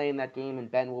didn't play in that game, and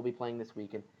Ben will be playing this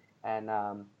week. And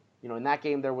you know, in that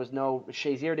game, there was no –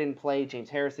 Shazier didn't play. James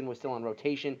Harrison was still on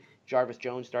rotation. Jarvis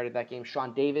Jones started that game.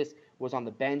 Sean Davis was on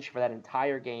the bench for that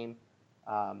entire game.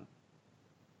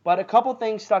 But a couple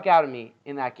things stuck out at me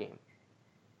in that game.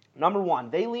 Number one,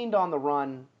 they leaned on the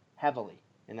run heavily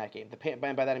in that game.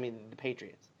 By that I mean the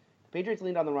Patriots. The Patriots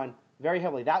leaned on the run very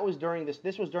heavily. That was during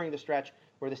this was during the stretch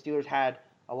where the Steelers had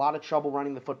a lot of trouble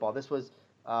running the football. This was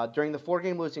during the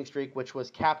 4-game losing streak, which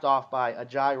was capped off by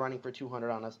Ajayi running for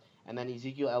 200 on us, and then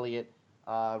Ezekiel Elliott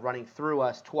running through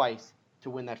us twice to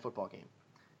win that football game.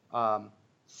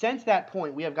 Since that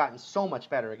point, we have gotten so much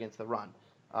better against the run.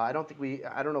 I don't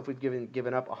know if we've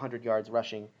given up 100 yards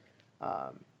rushing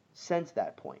since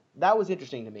that point. That was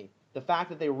interesting to me. The fact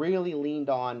that they really leaned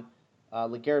on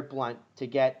LeGarrette Blount to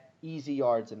get easy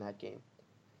yards in that game.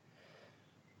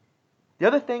 The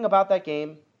other thing about that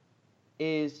game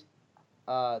is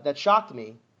that shocked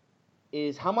me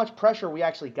is how much pressure we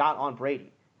actually got on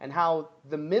Brady and how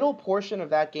the middle portion of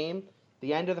that game,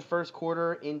 the end of the first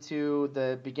quarter into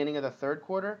the beginning of the third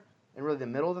quarter, and really the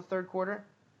middle of the third quarter,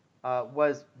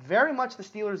 was very much the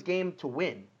Steelers' game to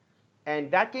win. And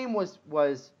that game was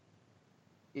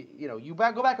you know, you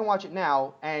go back and watch it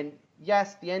now, and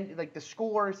yes, the end, like the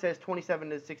score says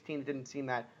 27-16. It didn't seem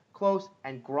that close,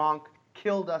 and Gronk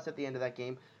killed us at the end of that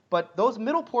game. But those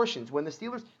middle portions, when the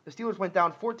Steelers went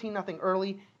down 14-0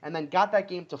 early, and then got that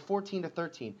game to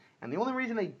 14-13, and the only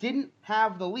reason they didn't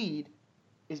have the lead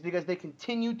is because they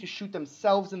continued to shoot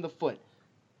themselves in the foot.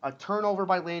 A turnover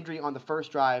by Landry on the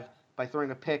first drive by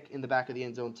throwing a pick in the back of the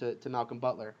end zone to Malcolm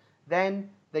Butler. Then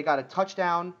they got a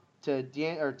touchdown to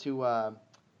Darius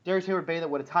Heyward-Bey that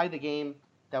would have tied the game.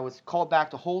 That was called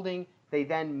back to holding. They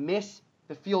then miss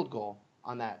the field goal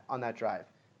on that drive,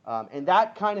 and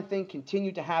that kind of thing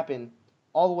continued to happen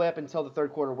all the way up until the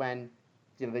third quarter when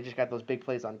they just got those big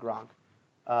plays on Gronk.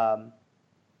 And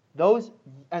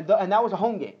that was a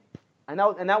home game, and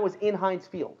that was in Heinz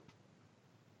Field.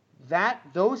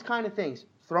 Those kind of things,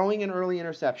 throwing an early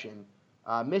interception,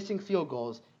 missing field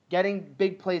goals, getting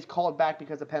big plays called back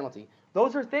because of penalty.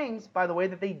 Those are things, by the way,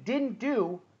 that they didn't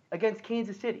do against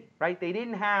Kansas City, right? They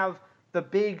didn't have the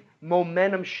big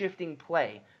momentum-shifting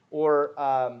play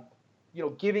or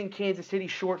giving Kansas City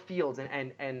short fields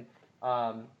and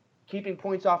keeping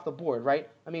points off the board, right?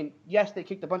 I mean, yes, they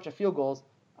kicked a bunch of field goals,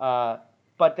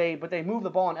 but they moved the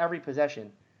ball in every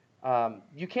possession.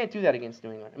 You can't do that against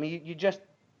New England. I mean,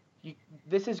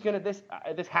 this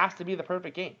has to be the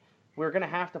perfect game. We're gonna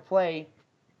have to play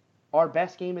our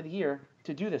best game of the year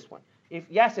to do this one. If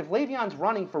Le'Veon's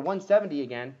running for 170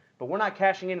 again, but we're not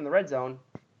cashing in the red zone,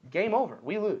 game over.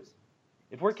 We lose.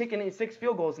 If we're kicking in 6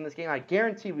 field goals in this game, I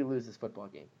guarantee we lose this football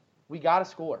game. We got to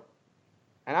score.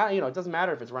 And it doesn't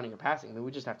matter if it's running or passing. I mean,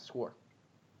 we just have to score.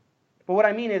 But what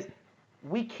I mean is,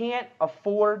 we can't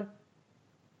afford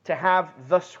to have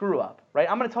the screw up, right?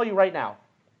 I'm going to tell you right now.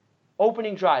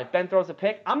 Opening drive, Ben throws a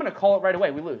pick. I'm going to call it right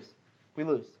away. We lose.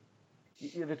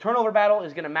 The turnover battle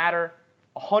is going to matter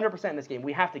 100% in this game.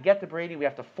 We have to get to Brady. We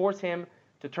have to force him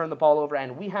to turn the ball over,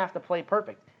 and we have to play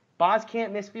perfect. Boz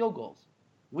can't miss field goals.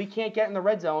 We can't get in the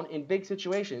red zone in big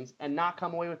situations and not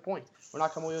come away with points. We're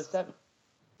not coming away with 7.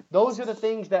 Those are the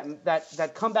things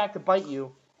that come back to bite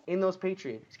you in those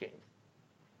Patriots games.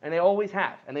 And they always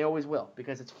have, and they always will,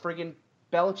 because it's friggin'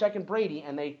 Belichick and Brady,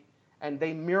 and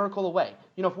they miracle away.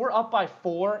 If we're up by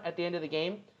 4 at the end of the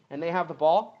game and they have the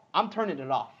ball, I'm turning it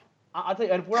off. I'll tell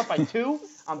you, if we're up by 2,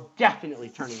 I'm definitely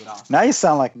turning it off. Now you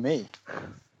sound like me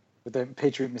with the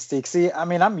Patriot mystique. See, I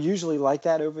mean, I'm usually like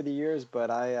that over the years, but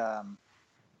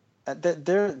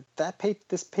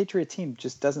this Patriot team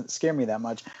just doesn't scare me that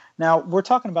much. Now, we're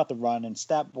talking about the run, and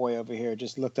Stat Boy over here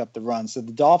just looked up the run. So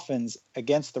the Dolphins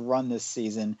against the run this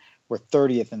season were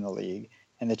 30th in the league,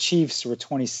 and the Chiefs were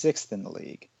 26th in the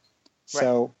league.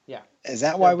 So right. Yeah. Is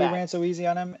that why we ran so easy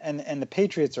on them? And the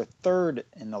Patriots are 3rd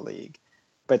in the league.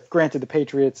 But granted, the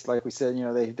Patriots, like we said,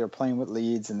 they're playing with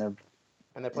leads, and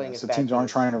they're playing so teams aren't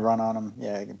trying to run on them.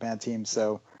 Yeah, bad teams.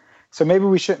 So maybe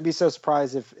we shouldn't be so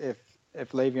surprised if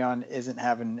Le'Veon isn't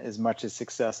having as much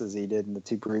success as he did in the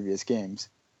 2 previous games.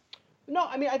 No,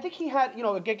 I mean, I think he had,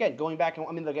 again, going back,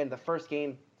 the first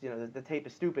game, the tape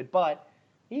is stupid, but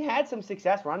he had some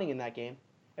success running in that game,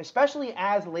 especially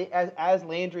as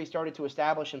Landry started to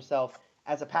establish himself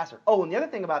as a passer. Oh, and the other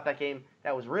thing about that game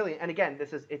that was really, and again,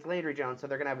 it's Landry Jones, so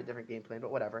they're going to have a different game plan,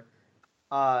 but whatever.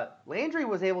 Landry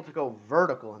was able to go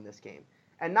vertical in this game,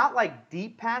 and not like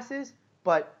deep passes,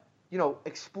 but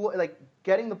explore, like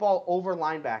getting the ball over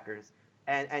linebackers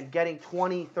and getting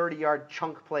 20, 30-yard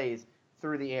chunk plays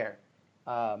through the air.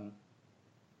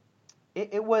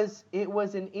 It was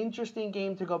an interesting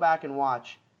game to go back and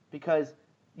watch because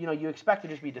you expect to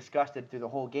just be disgusted through the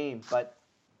whole game, but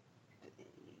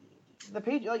the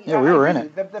Patriots. Yeah, we were in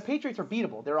it. The Patriots are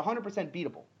beatable. They're 100%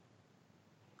 beatable.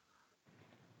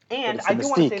 And I do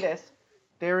want to say this: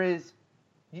 there is,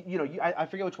 I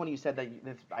forget which one of you said that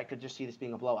I could just see this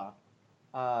being a blowout.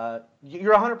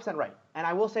 You're 100% right, and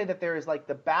I will say that there is like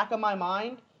the back of my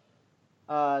mind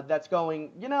that's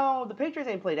going, the Patriots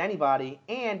ain't played anybody,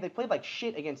 and they played like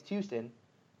shit against Houston.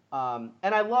 And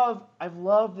I've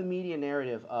loved the media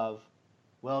narrative of,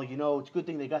 well, it's a good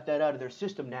thing they got that out of their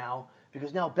system now,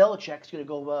 because now Belichick's going to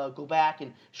go back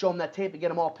and show them that tape and get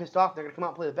them all pissed off. They're going to come out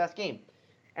and play the best game.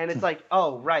 And it's like,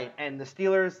 oh, right. And the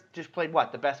Steelers just played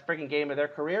what? The best freaking game of their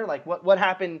career? Like, what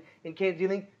happened in Kansas?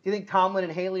 Do you think Tomlin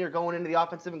and Haley are going into the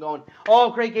offensive and going,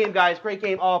 oh, great game, guys, great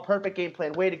game. Oh, perfect game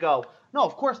plan. Way to go. No,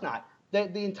 of course not.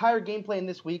 The entire game plan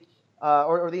this week,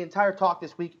 or the entire talk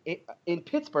this week in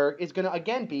Pittsburgh is going to,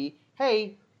 again, be,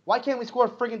 hey, why can't we score a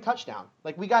friggin' touchdown?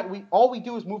 Like, all we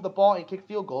do is move the ball and kick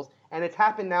field goals, and it's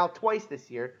happened now twice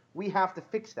this year. We have to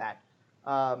fix that.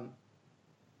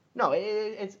 No,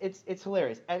 it's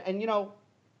hilarious. And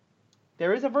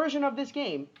there is a version of this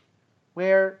game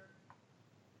where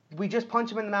we just punch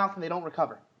them in the mouth and they don't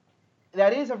recover.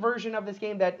 That is a version of this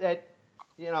game that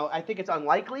I think it's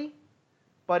unlikely.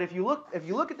 But if you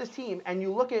look at this team and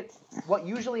you look at what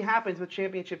usually happens with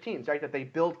championship teams, right, that they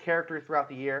build character throughout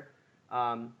the year,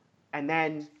 and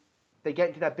then they get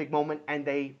into that big moment and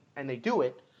they do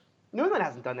it. New England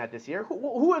hasn't done that this year.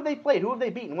 Who have they played? Who have they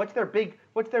beaten? What's their big?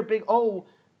 Oh,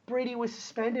 Brady was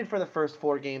suspended for the first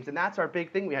 4 games, and that's our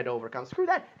big thing we had to overcome. Screw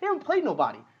that. They haven't played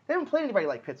nobody. They haven't played anybody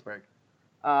like Pittsburgh.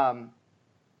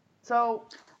 So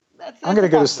that's I'm going to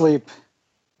go to sleep.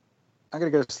 I'm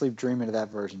going to go to sleep dreaming of that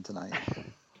version tonight.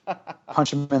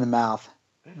 Punch them in the mouth,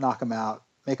 knock them out,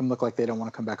 make them look like they don't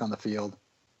want to come back on the field,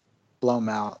 blow them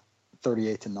out,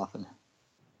 38-0.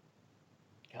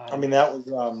 God, I mean, that was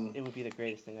it would be the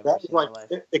greatest thing I've ever seen in my life.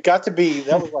 It got to be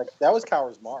that was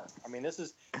Cowher's mark. I mean, this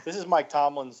is Mike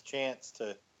Tomlin's chance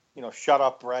to shut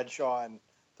up Bradshaw and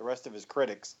the rest of his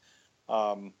critics,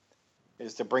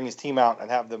 is to bring his team out and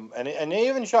have them and they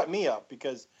even shut me up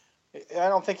because I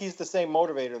don't think he's the same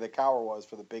motivator that Cowher was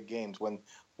for the big games when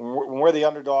when we're the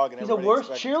underdog and He's a everybody worse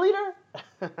cheerleader?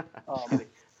 Um,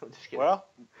 I'm just kidding. well,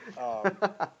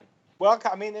 well,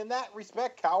 I mean, in that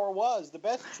respect, Cowher was the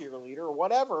best cheerleader or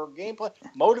whatever, gameplay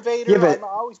motivator. Yeah, but- I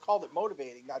always called it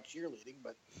motivating, not cheerleading,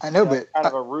 but I know, that's but kind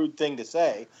of a rude thing to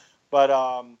say. But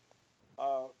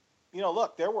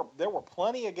look, there were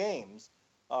plenty of games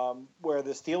where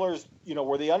the Steelers,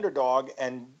 were the underdog,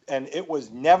 and it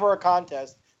was never a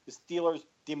contest. The Steelers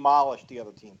demolished the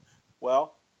other team.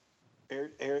 Well,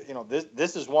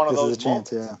 this is one of this those is a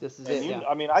chance. moments. Yeah. This is And it. Yeah.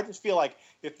 I mean, I just feel like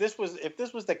if this was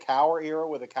the Cowher era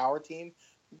with a Cowher team,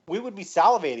 we would be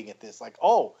salivating at this. Like,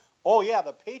 oh yeah,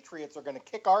 the Patriots are going to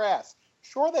kick our ass.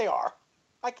 Sure they are.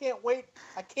 I can't wait.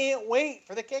 I can't wait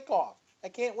for the kickoff. I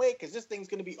can't wait because this thing's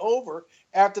going to be over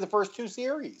after the first two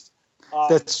series.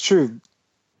 That's true.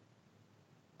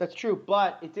 That's true,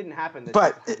 but it didn't happen.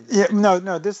 But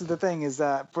no. This is the thing: is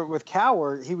that with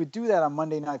Cowher, he would do that on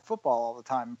Monday Night Football all the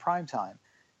time in prime time.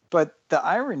 But the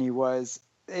irony was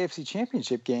the AFC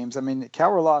Championship games. I mean,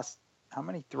 Cowher lost how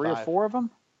many? 3 or 4 of them.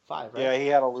 5, right? Yeah, he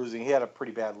had a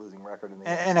pretty bad losing record in the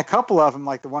And a couple of them,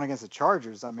 like the one against the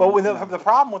Chargers. I mean, but the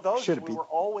problem with those, is should we be were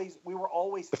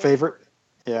always the favorite.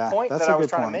 Yeah, The point that's that a I was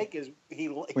good trying point. to make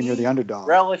is When you're the underdog.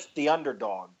 relished the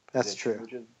underdog. That's position, true.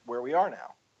 Which is where we are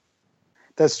now.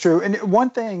 That's true. And one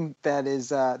thing that is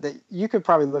that you could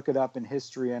probably look it up in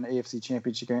history on AFC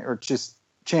Championship game or just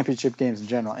championship games in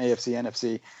general, AFC,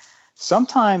 NFC.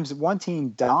 Sometimes one team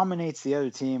dominates the other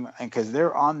team, and because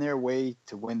they're on their way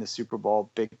to win the Super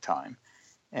Bowl big time.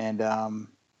 And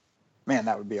man,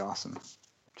 that would be awesome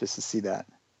just to see that.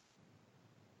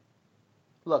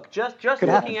 Look, just Could looking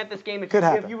happen. at this game, Could if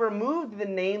happen. you removed the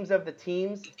names of the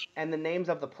teams and the names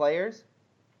of the players,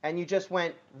 and you just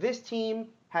went, this team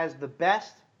has the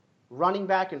best running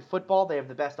back in football, they have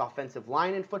the best offensive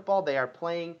line in football, they are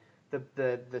playing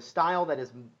the style that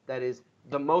is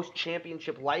the most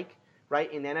championship-like,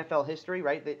 right, in NFL history,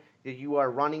 right, that you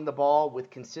are running the ball with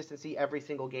consistency every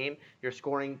single game, you're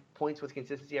scoring points with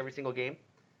consistency every single game.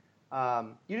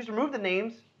 You just remove the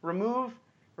names, remove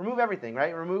everything,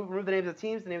 right? Remove the names of the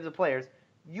teams, the names of the players.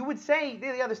 You would say,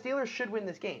 yeah, the Steelers should win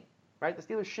this game, right? The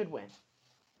Steelers should win.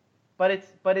 But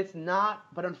it's not.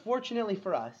 But unfortunately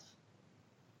for us,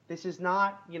 this is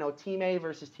not, Team A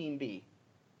versus Team B.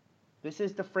 This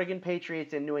is the friggin'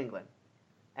 Patriots in New England.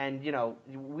 And,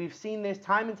 we've seen this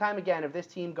time and time again of this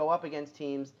team go up against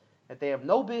teams that they have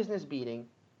no business beating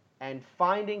and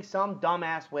finding some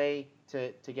dumbass way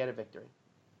to get a victory.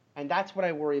 And that's what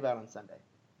I worry about on Sunday.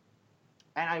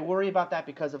 And I worry about that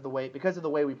because of the way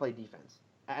we play defense.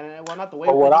 And well, not the way.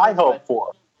 But we what play I defense, hope but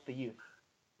for, the youth.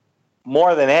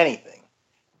 more than anything,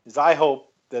 is I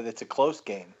hope that it's a close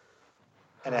game,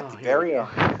 and at the here very we end,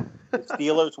 go. the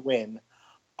Steelers win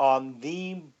on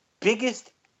the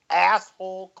biggest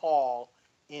asshole call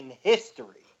in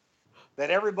history. That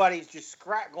everybody's just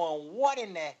going, what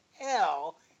in the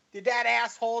hell did that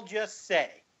asshole just say?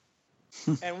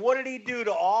 And what did he do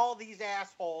to all these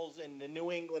assholes in the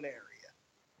New England area?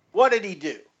 What did he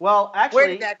do? Well, actually, Where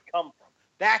did that come from?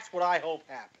 That's what I hope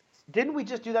happens. didn't we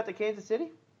just do that to Kansas City?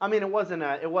 I mean, it wasn't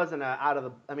a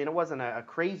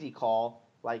crazy call.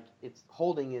 Like, it's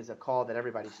holding is a call that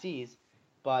everybody sees.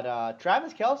 But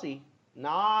Travis Kelce,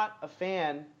 not a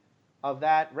fan of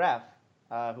that ref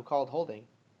who called holding.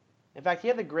 In fact, he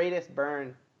had the greatest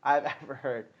burn I've ever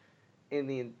heard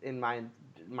in my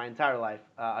entire life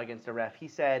against a ref. He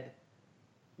said,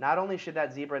 not only should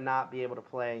that zebra not be able to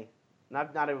play,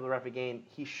 not able to ref a game,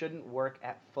 he shouldn't work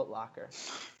at Foot Locker.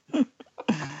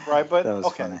 Right, but That was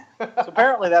okay. funny. So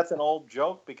apparently that's an old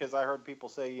joke because I heard people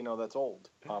say, that's old.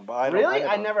 But I don't, Really?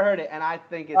 I never heard it, and I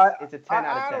think it's a 10 I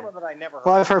out of 10. don't know that I never heard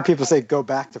Well, I've it. heard people say go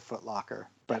back to Foot Locker,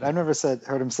 but I've never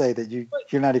heard him say that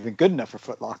you're not even good enough for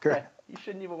Foot Locker. Right. You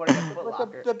shouldn't even work at Foot But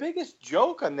Locker. the biggest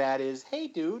joke on that is, hey,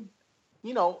 dude,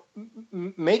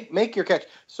 make your catch.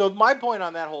 So my point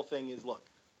on that whole thing is, look,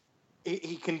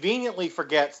 he conveniently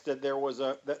forgets that there was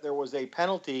a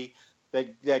penalty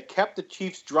that kept the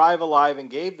Chiefs' drive alive and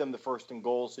gave them the first and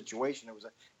goal situation. It was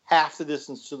a half the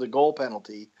distance to the goal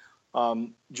penalty,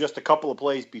 just a couple of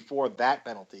plays before that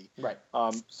penalty. Right.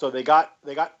 So they got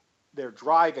their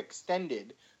drive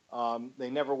extended. They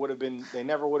never would have been.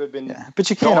 Yeah, but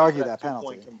you can't going argue for that penalty.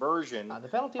 2-point conversion. The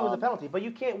penalty was a penalty, but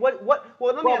you can't. Well, let me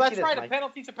Well, ask you that's this, right. Mike. A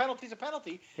penalty's a penalty's a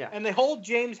penalty. Yeah. And they hold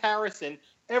James Harrison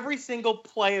every single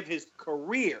play of his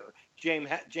career.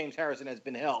 James Harrison has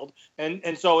been held,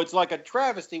 and so it's like a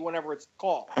travesty whenever it's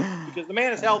called because the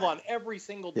man is held on every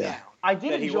single Yeah. down. I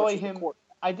did that he enjoy runs the him. court.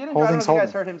 I did enjoy. I don't know if Holding's you guys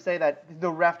holding. heard him say that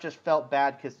the ref just felt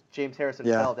bad because James Harrison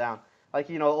Yeah. fell down. Like,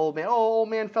 old man. Oh, old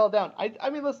man fell down. I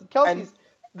mean, listen, Kelsey's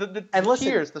the and listen,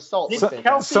 tears, the salt. this was Kelsey-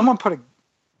 fantastic. Someone put a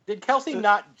Did Kelsey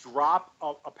not drop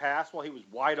a pass while he was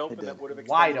wide open did. that would have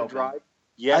Wide extended the open. drive?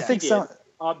 Yes, I think he did.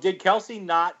 so. Did Kelsey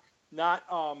not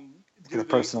do a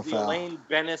personal the foul. Elaine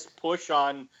Bennis push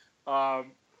on? Who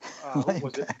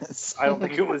was it? Dennis. I don't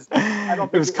think it was.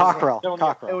 It was Cockrell. It was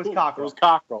Cockrell. It was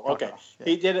Cockrell. Okay, Cockrell, yeah.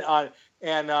 he did it on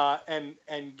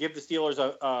and give the Steelers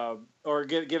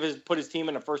put his team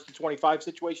in a 1st and 25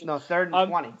 situation. No, 3rd and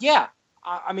 20. Yeah,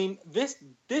 I mean this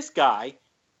guy,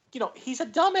 he's a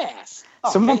dumbass.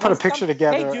 Someone put a picture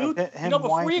together. Hey, dude, of him before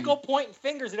whining. you go pointing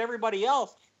fingers at everybody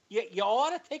else, you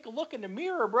ought to take a look in the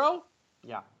mirror, bro.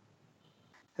 Yeah.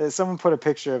 Someone put a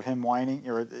picture of him whining,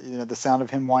 or the sound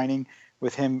of him whining,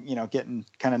 with him, getting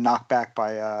kind of knocked back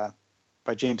by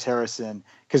James Harrison,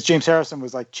 because James Harrison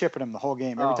was like chipping him the whole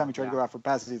game. Every time he tried to go out for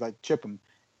passes, he'd like chip him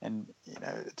and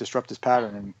disrupt his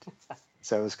pattern, and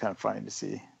so it was kind of funny to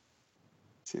see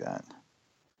that.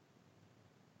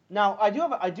 Now, I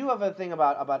do have a thing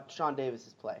about Sean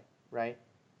Davis's play, right?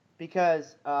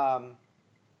 Because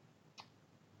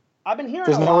I've been hearing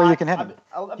There's a lot. nowhere you can hit him.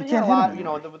 I've been You hearing a can't hit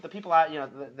lot. him The people out,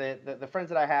 the friends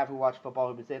that I have who watch football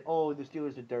who've been saying, "Oh, the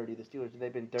Steelers are dirty.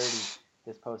 They've been dirty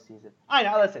this postseason." I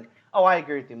know. Listen. Oh, I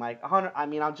agree with you, Mike. 100. I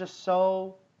mean, I'm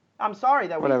sorry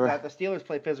that that the Steelers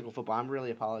play physical football. I'm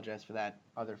really apologize for that,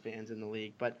 other fans in the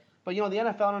league. But the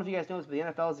NFL. I don't know if you guys know this, but the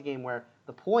NFL is a game where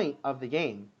the point of the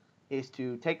game is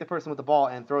to take the person with the ball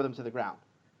and throw them to the ground,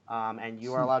 and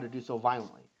you are allowed to do so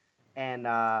violently. And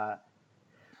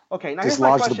okay, now here's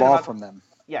my dislodge question the ball about, from them.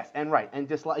 Yes, and right, and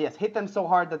hit them so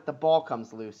hard that the ball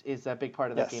comes loose is a big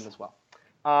part of that game as well.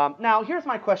 Now, here's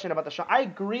my question about the shot. I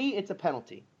agree it's a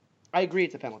penalty.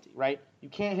 Right? You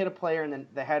can't hit a player in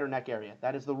the head or neck area.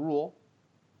 That is the rule.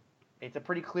 It's a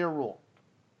pretty clear rule.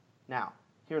 Now,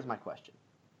 here's my question.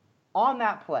 On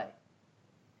that play,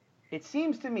 it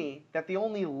seems to me that the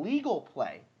only legal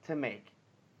play to make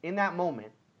in that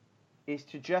moment is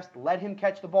to just let him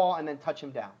catch the ball and then touch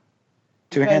him down.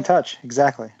 Two-hand touch,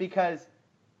 exactly. Because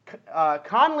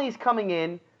Conley's coming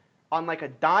in on like a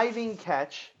diving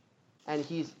catch, and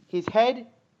he's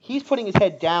putting his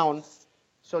head down,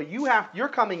 so you're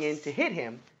coming in to hit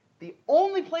him. The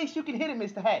only place you can hit him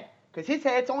is the head, because his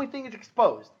head's the only thing that's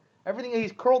exposed. Everything,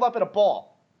 he's curled up at a ball.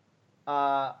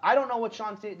 I don't know what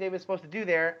Sean Davis is supposed to do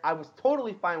there. I was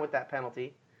totally fine with that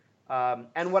penalty.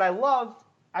 And what I loved,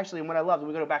 when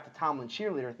we go back to Tomlin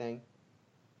cheerleader thing,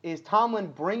 is Tomlin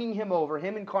bringing him over,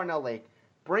 him and Carnell Lake,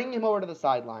 bringing him over to the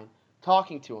sideline,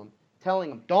 talking to him, telling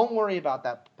him, don't worry about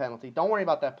that penalty, don't worry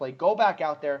about that play, go back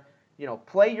out there,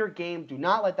 play your game, do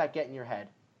not let that get in your head.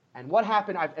 And what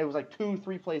happened, it was like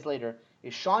 2-3 plays later,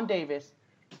 is Sean Davis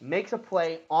makes a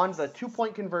play on the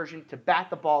 2-point conversion to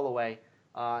bat the ball away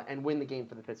and win the game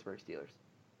for the Pittsburgh Steelers.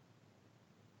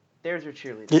 There's your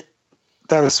cheerleader. Yeah,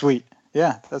 that was sweet.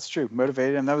 Yeah, that's true.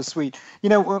 Motivated him. That was sweet.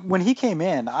 When he came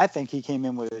in, I think he came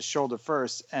in with his shoulder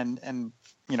first, and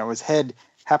his head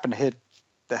happened to hit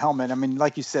the helmet. I mean,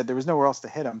 like you said, there was nowhere else to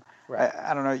hit him. Right.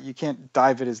 I don't know. You can't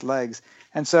dive at his legs.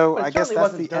 And so I guess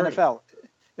that's the dirty. NFL.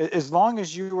 As long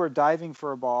as you are diving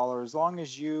for a ball, or as long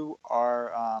as you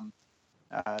are,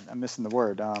 I'm missing the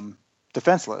word,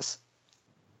 defenseless,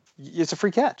 it's a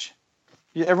free catch.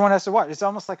 Everyone has to watch. It's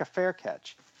almost like a fair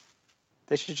catch.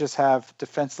 They should just have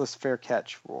defenseless fair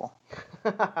catch rule.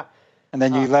 And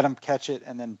then you let him catch it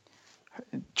and then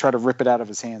try to rip it out of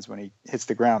his hands when he hits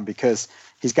the ground, because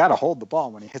he's got to hold the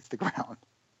ball when he hits the ground.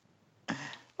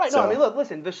 Right. No, I mean, look,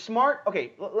 listen, let's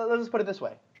just put it this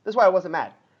way. This is why I wasn't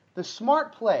mad. The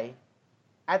smart play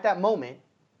at that moment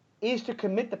is to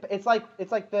commit it's like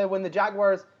when the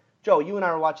Jaguars, Joe, you and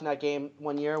I were watching that game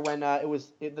one year when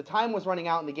the time was running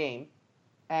out in the game,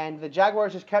 and the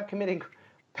Jaguars just kept committing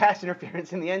pass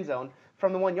interference in the end zone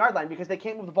from the 1-yard line because they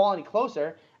can't move the ball any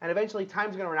closer, and eventually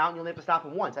time's going to run out and you'll have to stop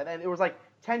him once. And it was like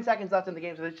 10 seconds left in the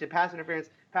game, so they did pass interference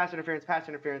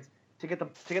to get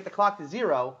the clock to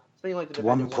 0. So then you only have to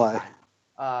defend it one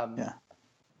time.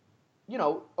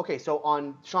 Yeah. Okay, so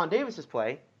on Sean Davis's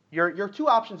play, your two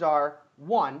options are,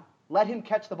 1, let him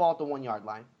catch the ball at the 1-yard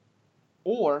line,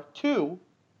 or 2,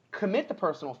 commit the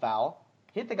personal foul,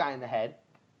 hit the guy in the head,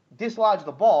 dislodge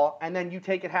the ball, and then you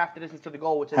take it half the distance to the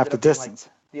goal, which ended up being like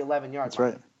the 11-yard line. That's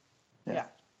right. Yeah.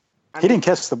 He didn't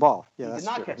catch the ball. Yeah, he that's did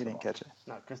not true. catch He the didn't ball. catch it.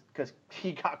 No, because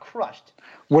he got crushed.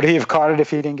 Would he have caught it if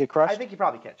he didn't get crushed? I think he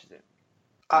probably catches it.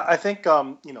 I think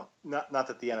not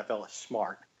that the NFL is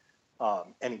smart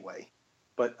anyway,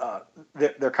 but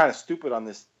they're kind of stupid on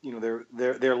this. Their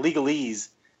legalese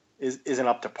isn't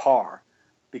up to par,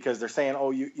 because they're saying,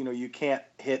 you can't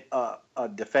hit a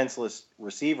defenseless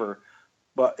receiver,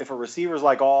 but if a receiver's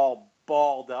like all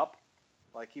balled up,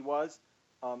 like he was,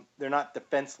 they're not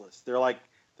defenseless. They're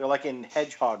They're like in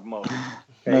hedgehog mode.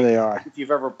 No, they are. If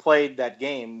you've ever played that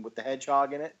game with the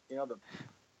hedgehog in it,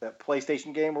 that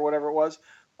PlayStation game or whatever it was,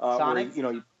 Sonic?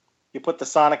 where you put the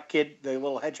Sonic kid, the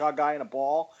little hedgehog guy, in a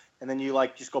ball, and then you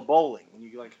just go bowling and you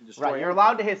can destroy. Right, you're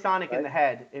allowed to hit Sonic in the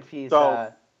head if he's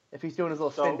doing his little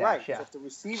spin dash. Yeah. So if the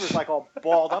receiver's all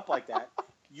balled up like that,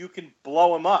 you can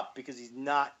blow him up because he's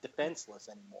not defenseless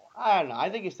anymore. I don't know.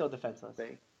 I think he's still defenseless.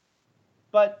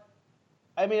 But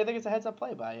I think it's a heads-up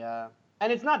play by,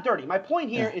 and it's not dirty. My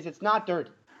point here is it's not dirty.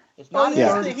 It's not a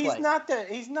dirty play.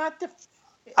 He's not.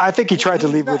 I think he tried to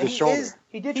lead with his shoulder.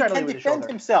 He did try to lead with his shoulder.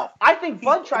 Himself. I think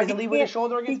Bud tried to lead with his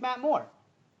shoulder against Matt Moore.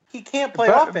 He can't play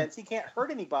offense. He can't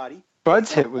hurt anybody.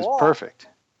 Bud's hit was perfect.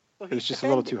 So It was just a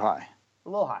little too high. A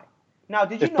little high. Now,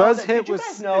 did you If know Bud's that, hit did you was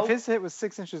guys know? if his hit was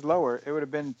 6 inches lower, it would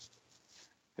have been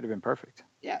perfect.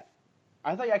 Yeah.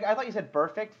 I thought you said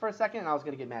perfect for a second, and I was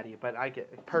gonna get mad at you, but I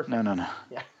get perfect. No.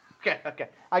 Yeah. Okay.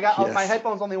 I got Yes. my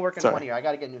headphones only work in one ear. I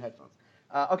got to get new headphones.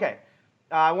 Okay.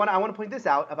 I want to point this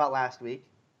out about last week,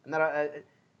 and that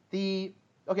in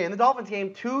the Dolphins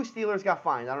game, 2 Steelers got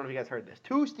fined. I don't know if you guys heard this.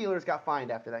 2 Steelers got fined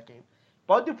after that game.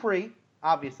 Bud Dupree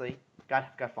obviously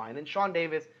got fined, and Sean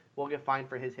Davis will get fined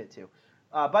for his hit too.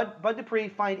 Bud Dupree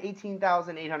fined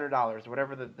 $18,800 or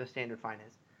whatever the standard fine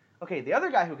is. Okay, the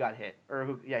other guy who got hit,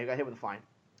 who got hit with a fine,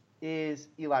 is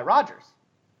Eli Rogers.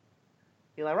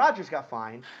 Eli Rogers got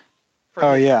fined for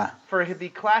the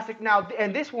classic. Now,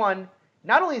 and this one,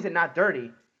 not only is it not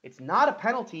dirty, it's not a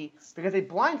penalty because a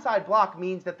blindside block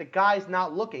means that the guy's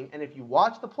not looking. And if you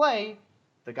watch the play,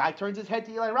 the guy turns his head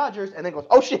to Eli Rogers and then goes,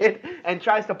 oh shit, and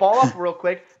tries to ball up real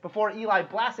quick before Eli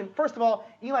blasts him. First of all,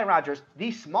 Eli Rogers,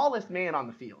 the smallest man on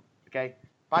the field, okay,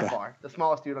 by far, the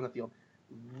smallest dude on the field,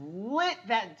 lit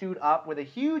that dude up with a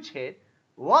huge hit.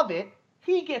 Love it.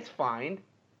 He gets fined.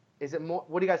 Is it more?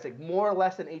 What do you guys think? More or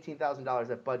less than $18,000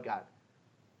 that Bud got?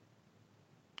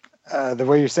 The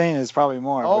way you're saying it is probably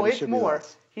more. Oh, but it it's should more. Be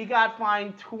less. He got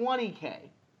fined $20K.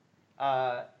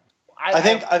 I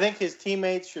think his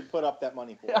teammates should put up that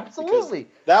money for him. Absolutely.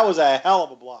 That was a hell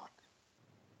of a block.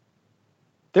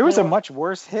 There was a much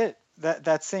worse hit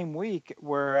that same week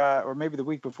where, or maybe the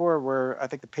week before, where I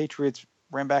think the Patriots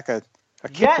ran back a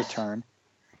kick return.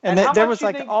 And there was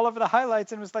all over the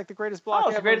highlights, and it was like the greatest block. Oh,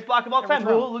 it's the greatest block of all time.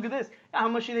 thrown. Look at this. How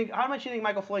much do you think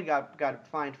Michael Floyd got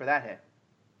fined for that hit?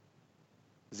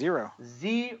 $0.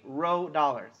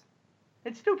 $0.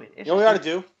 It's stupid. You know what we ought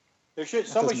to do?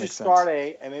 Somebody should start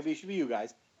and maybe it should be you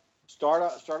guys. Start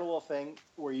a little thing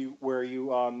where you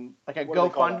like a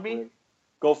GoFundMe.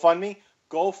 GoFundMe.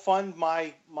 Go fund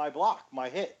my block, my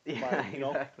hit.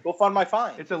 Go fund my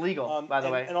fine. It's illegal, by the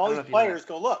way. And all these players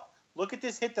go, look at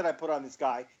this hit that I put on this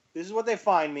guy. This is what they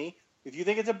fine me. If you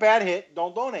think it's a bad hit,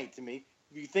 don't donate to me.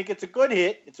 If you think it's a good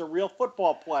hit, it's a real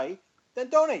football play, then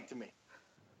donate to me.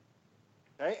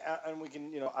 Okay, and we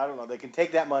can, I don't know. They can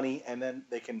take that money and then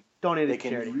they can donate it. They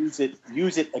can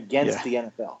use it against the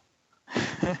NFL.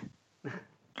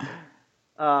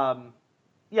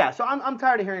 Yeah. So I'm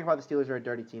tired of hearing about the Steelers are a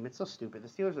dirty team. It's so stupid. The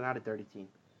Steelers are not a dirty team.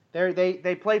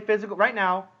 They play physical right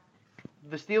now.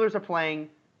 The Steelers are playing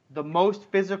the most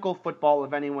physical football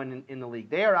of anyone in the league.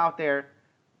 They are out there.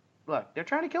 Look, they're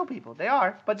trying to kill people. They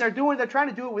are, but they're trying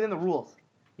to do it within the rules.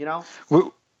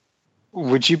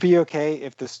 Would you be okay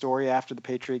if the story after the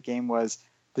Patriot game was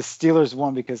the Steelers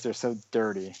won because they're so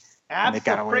dirty?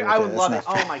 Absolutely. I would love it.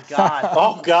 Oh, my God.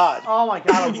 Oh, God. Oh, my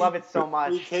God. I would love it so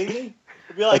much. Are you kidding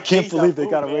me? I can't believe they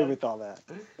got away with all that.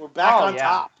 We're back on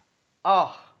top.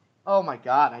 Oh, my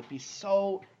God.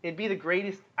 It'd be the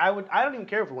greatest. I don't even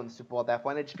care if we won the Super Bowl at that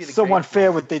point. It'd just be the so greatest.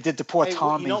 unfair what they did to poor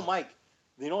Tommy. Mike,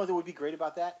 you know what would be great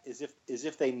about that is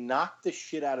if they knocked the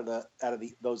shit out of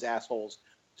those assholes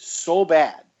so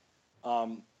bad.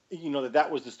 That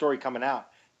was the story coming out,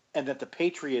 and that the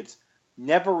Patriots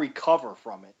never recover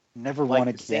from it. Never won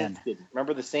again. Saints didn't.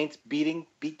 Remember the Saints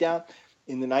beat down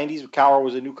in the 90s when Cowher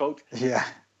was a new coach? Yeah.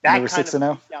 That they were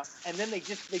 6-0. And then they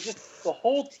just the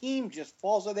whole team just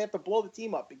falls out. They have to blow the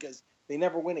team up because they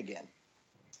never win again.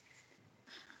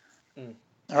 All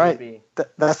right.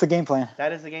 That's the game plan.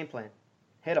 That is the game plan.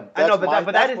 Hit them. I know,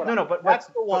 but that's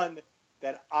the one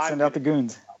that I'm send out the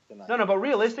goons. No, but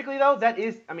realistically though, that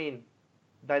is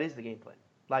the game plan.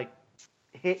 Like,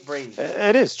 hit Brady.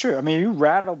 It is true. I mean, you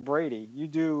rattle Brady. You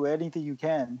do anything you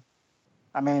can.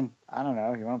 I mean, I don't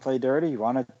know. You want to play dirty? You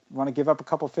want to give up a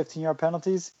couple 15-yard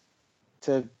penalties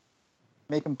to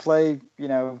make him play,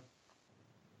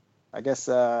 I guess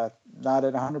not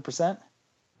at 100%?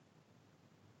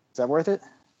 Is that worth it?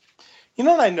 You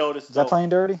know what I noticed? Is that though? playing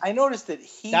dirty? I noticed that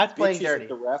he That's playing bitches dirty. at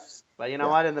the refs, But you know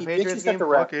Yeah. what? In the He Patriots bitches at game, the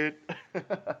ref. fuck it.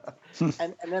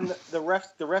 and then the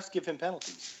refs give him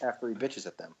penalties after he bitches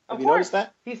at them. Have Of you course. noticed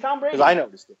that? He's Tom Brady. Because I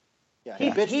noticed it. Yeah, he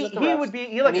He bitches at the refs. would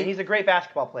be. Look, and he- he's a great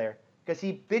basketball player because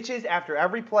he bitches after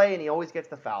every play and he always gets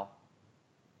the foul.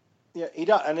 Yeah, he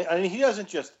does, and he doesn't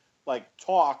just like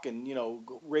talk and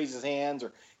raise his hands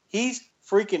or he's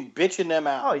freaking bitching them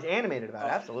out. Oh, he's animated about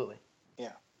it. Absolutely.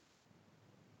 Yeah.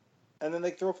 And then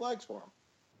they throw flags for him.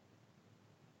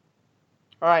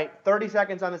 All right, 30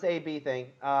 seconds on this AB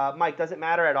thing. Mike, does it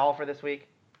matter at all for this week?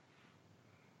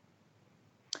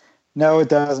 No, it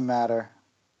doesn't matter.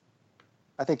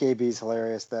 I think AB's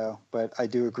hilarious, though, but I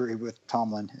do agree with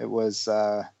Tomlin. It was,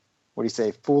 what do you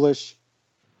say, foolish,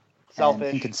 Selfish.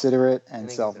 and inconsiderate,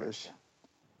 and selfish. yeah.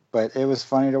 But it was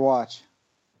funny to watch.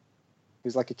 He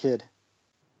was like a kid.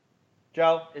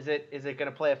 Joe, is it going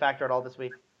to play a factor at all this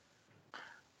week?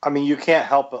 I mean, you can't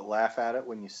help but laugh at it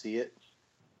when you see it,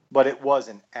 but it was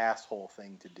an asshole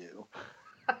thing to do.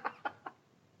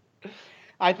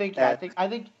 I think.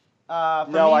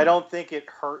 No, I don't think it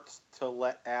hurts to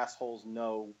let assholes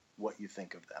know what you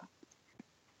think of them.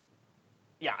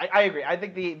 Yeah, I agree. I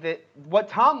think the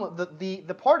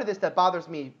part of this that bothers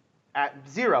me at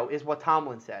zero is what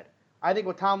Tomlin said. I think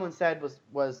what Tomlin said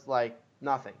was like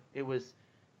nothing. It was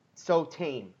so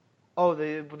tame. Oh,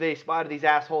 they spotted these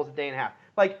assholes a day and a half.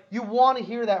 Like, you want to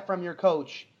hear that from your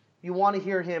coach. You want to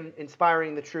hear him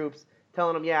inspiring the troops,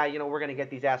 telling them, yeah, we're going to get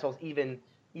these assholes even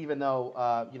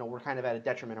though, we're kind of at a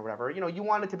detriment or whatever. You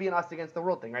want it to be an us against the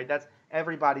world thing, right? That's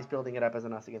everybody's building it up as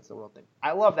an us against the world thing.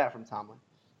 I love that from Tomlin.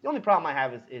 The only problem I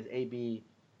have is AB,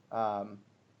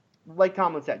 like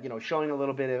Tomlin said, showing a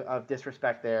little bit of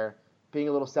disrespect there, being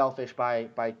a little selfish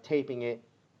by taping it,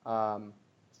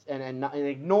 and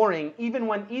ignoring even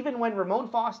when Ramon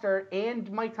Foster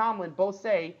and Mike Tomlin both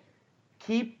say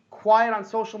keep quiet on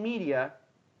social media,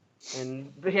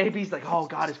 and AB's like, oh,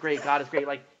 God is great.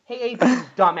 Like, hey, AB,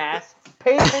 dumbass,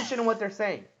 pay attention to what they're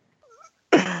saying.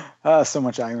 So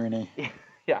much irony.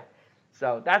 Yeah.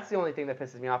 So that's the only thing that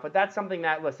pisses me off. But that's something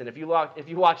that, listen, if you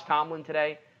watch Tomlin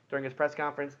today during his press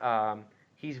conference,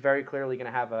 he's very clearly going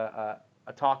to have a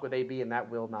talk with AB, and that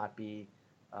will not be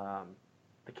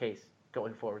the case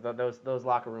going forward. Those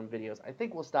locker room videos, I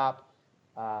think, will stop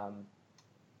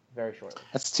very shortly.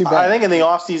 That's too bad. I think in the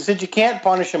offseason, since you can't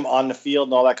punish him on the field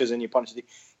and all that, because then you punish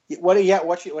what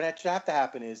should have to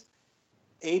happen is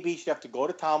AB should have to go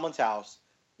to Tomlin's house,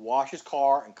 wash his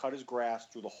car, and cut his grass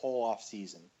through the whole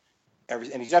offseason.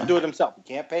 And he's got to do it himself. He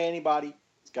can't pay anybody.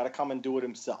 He's got to come and do it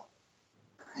himself.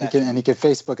 He can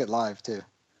Facebook it live, too.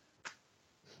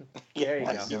 There you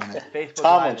go. Facebook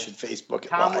Tomlin Live. should Facebook it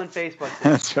Tomlin live. Facebook.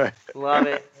 That's right. Love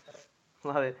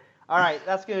it. All right,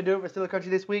 that's going to do it for Steeler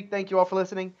Country this week. Thank you all for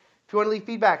listening. If you want to leave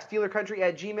feedback,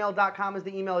 SteelerCountry@gmail.com is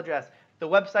the email address. The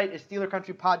website is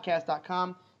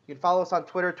SteelerCountryPodcast.com. You can follow us on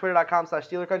Twitter,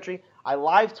 twitter.com/SteelerCountry. I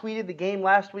live tweeted the game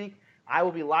last week. I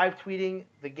will be live tweeting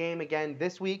the game again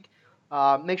this week.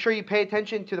 Make sure you pay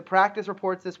attention to the practice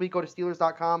reports this week. Go to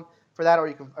Steelers.com for that,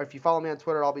 or if you follow me on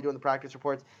Twitter, I'll be doing the practice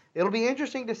reports. It'll be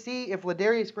interesting to see if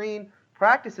Ladarius Green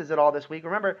practices at all this week.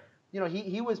 Remember,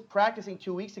 he was practicing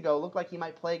 2 weeks ago. Looked like he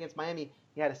might play against Miami.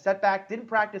 He had a setback. Didn't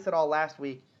practice at all last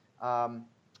week.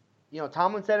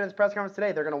 Tomlin said in his press conference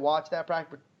today they're going to watch that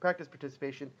practice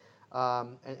participation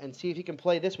and see if he can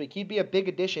play this week. He'd be a big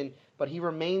addition, but he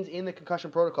remains in the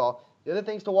concussion protocol. The other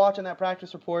things to watch in that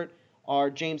practice report are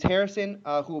James Harrison,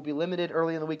 who will be limited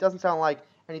early in the week. Doesn't sound like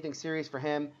anything serious for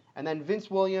him. And then Vince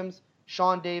Williams,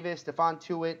 Sean Davis, Stephon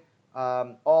Tuitt,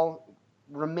 all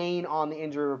remain on the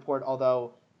injury report,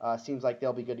 although seems like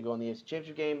they'll be good to go in the AFC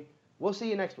Championship game. We'll see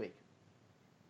you next week.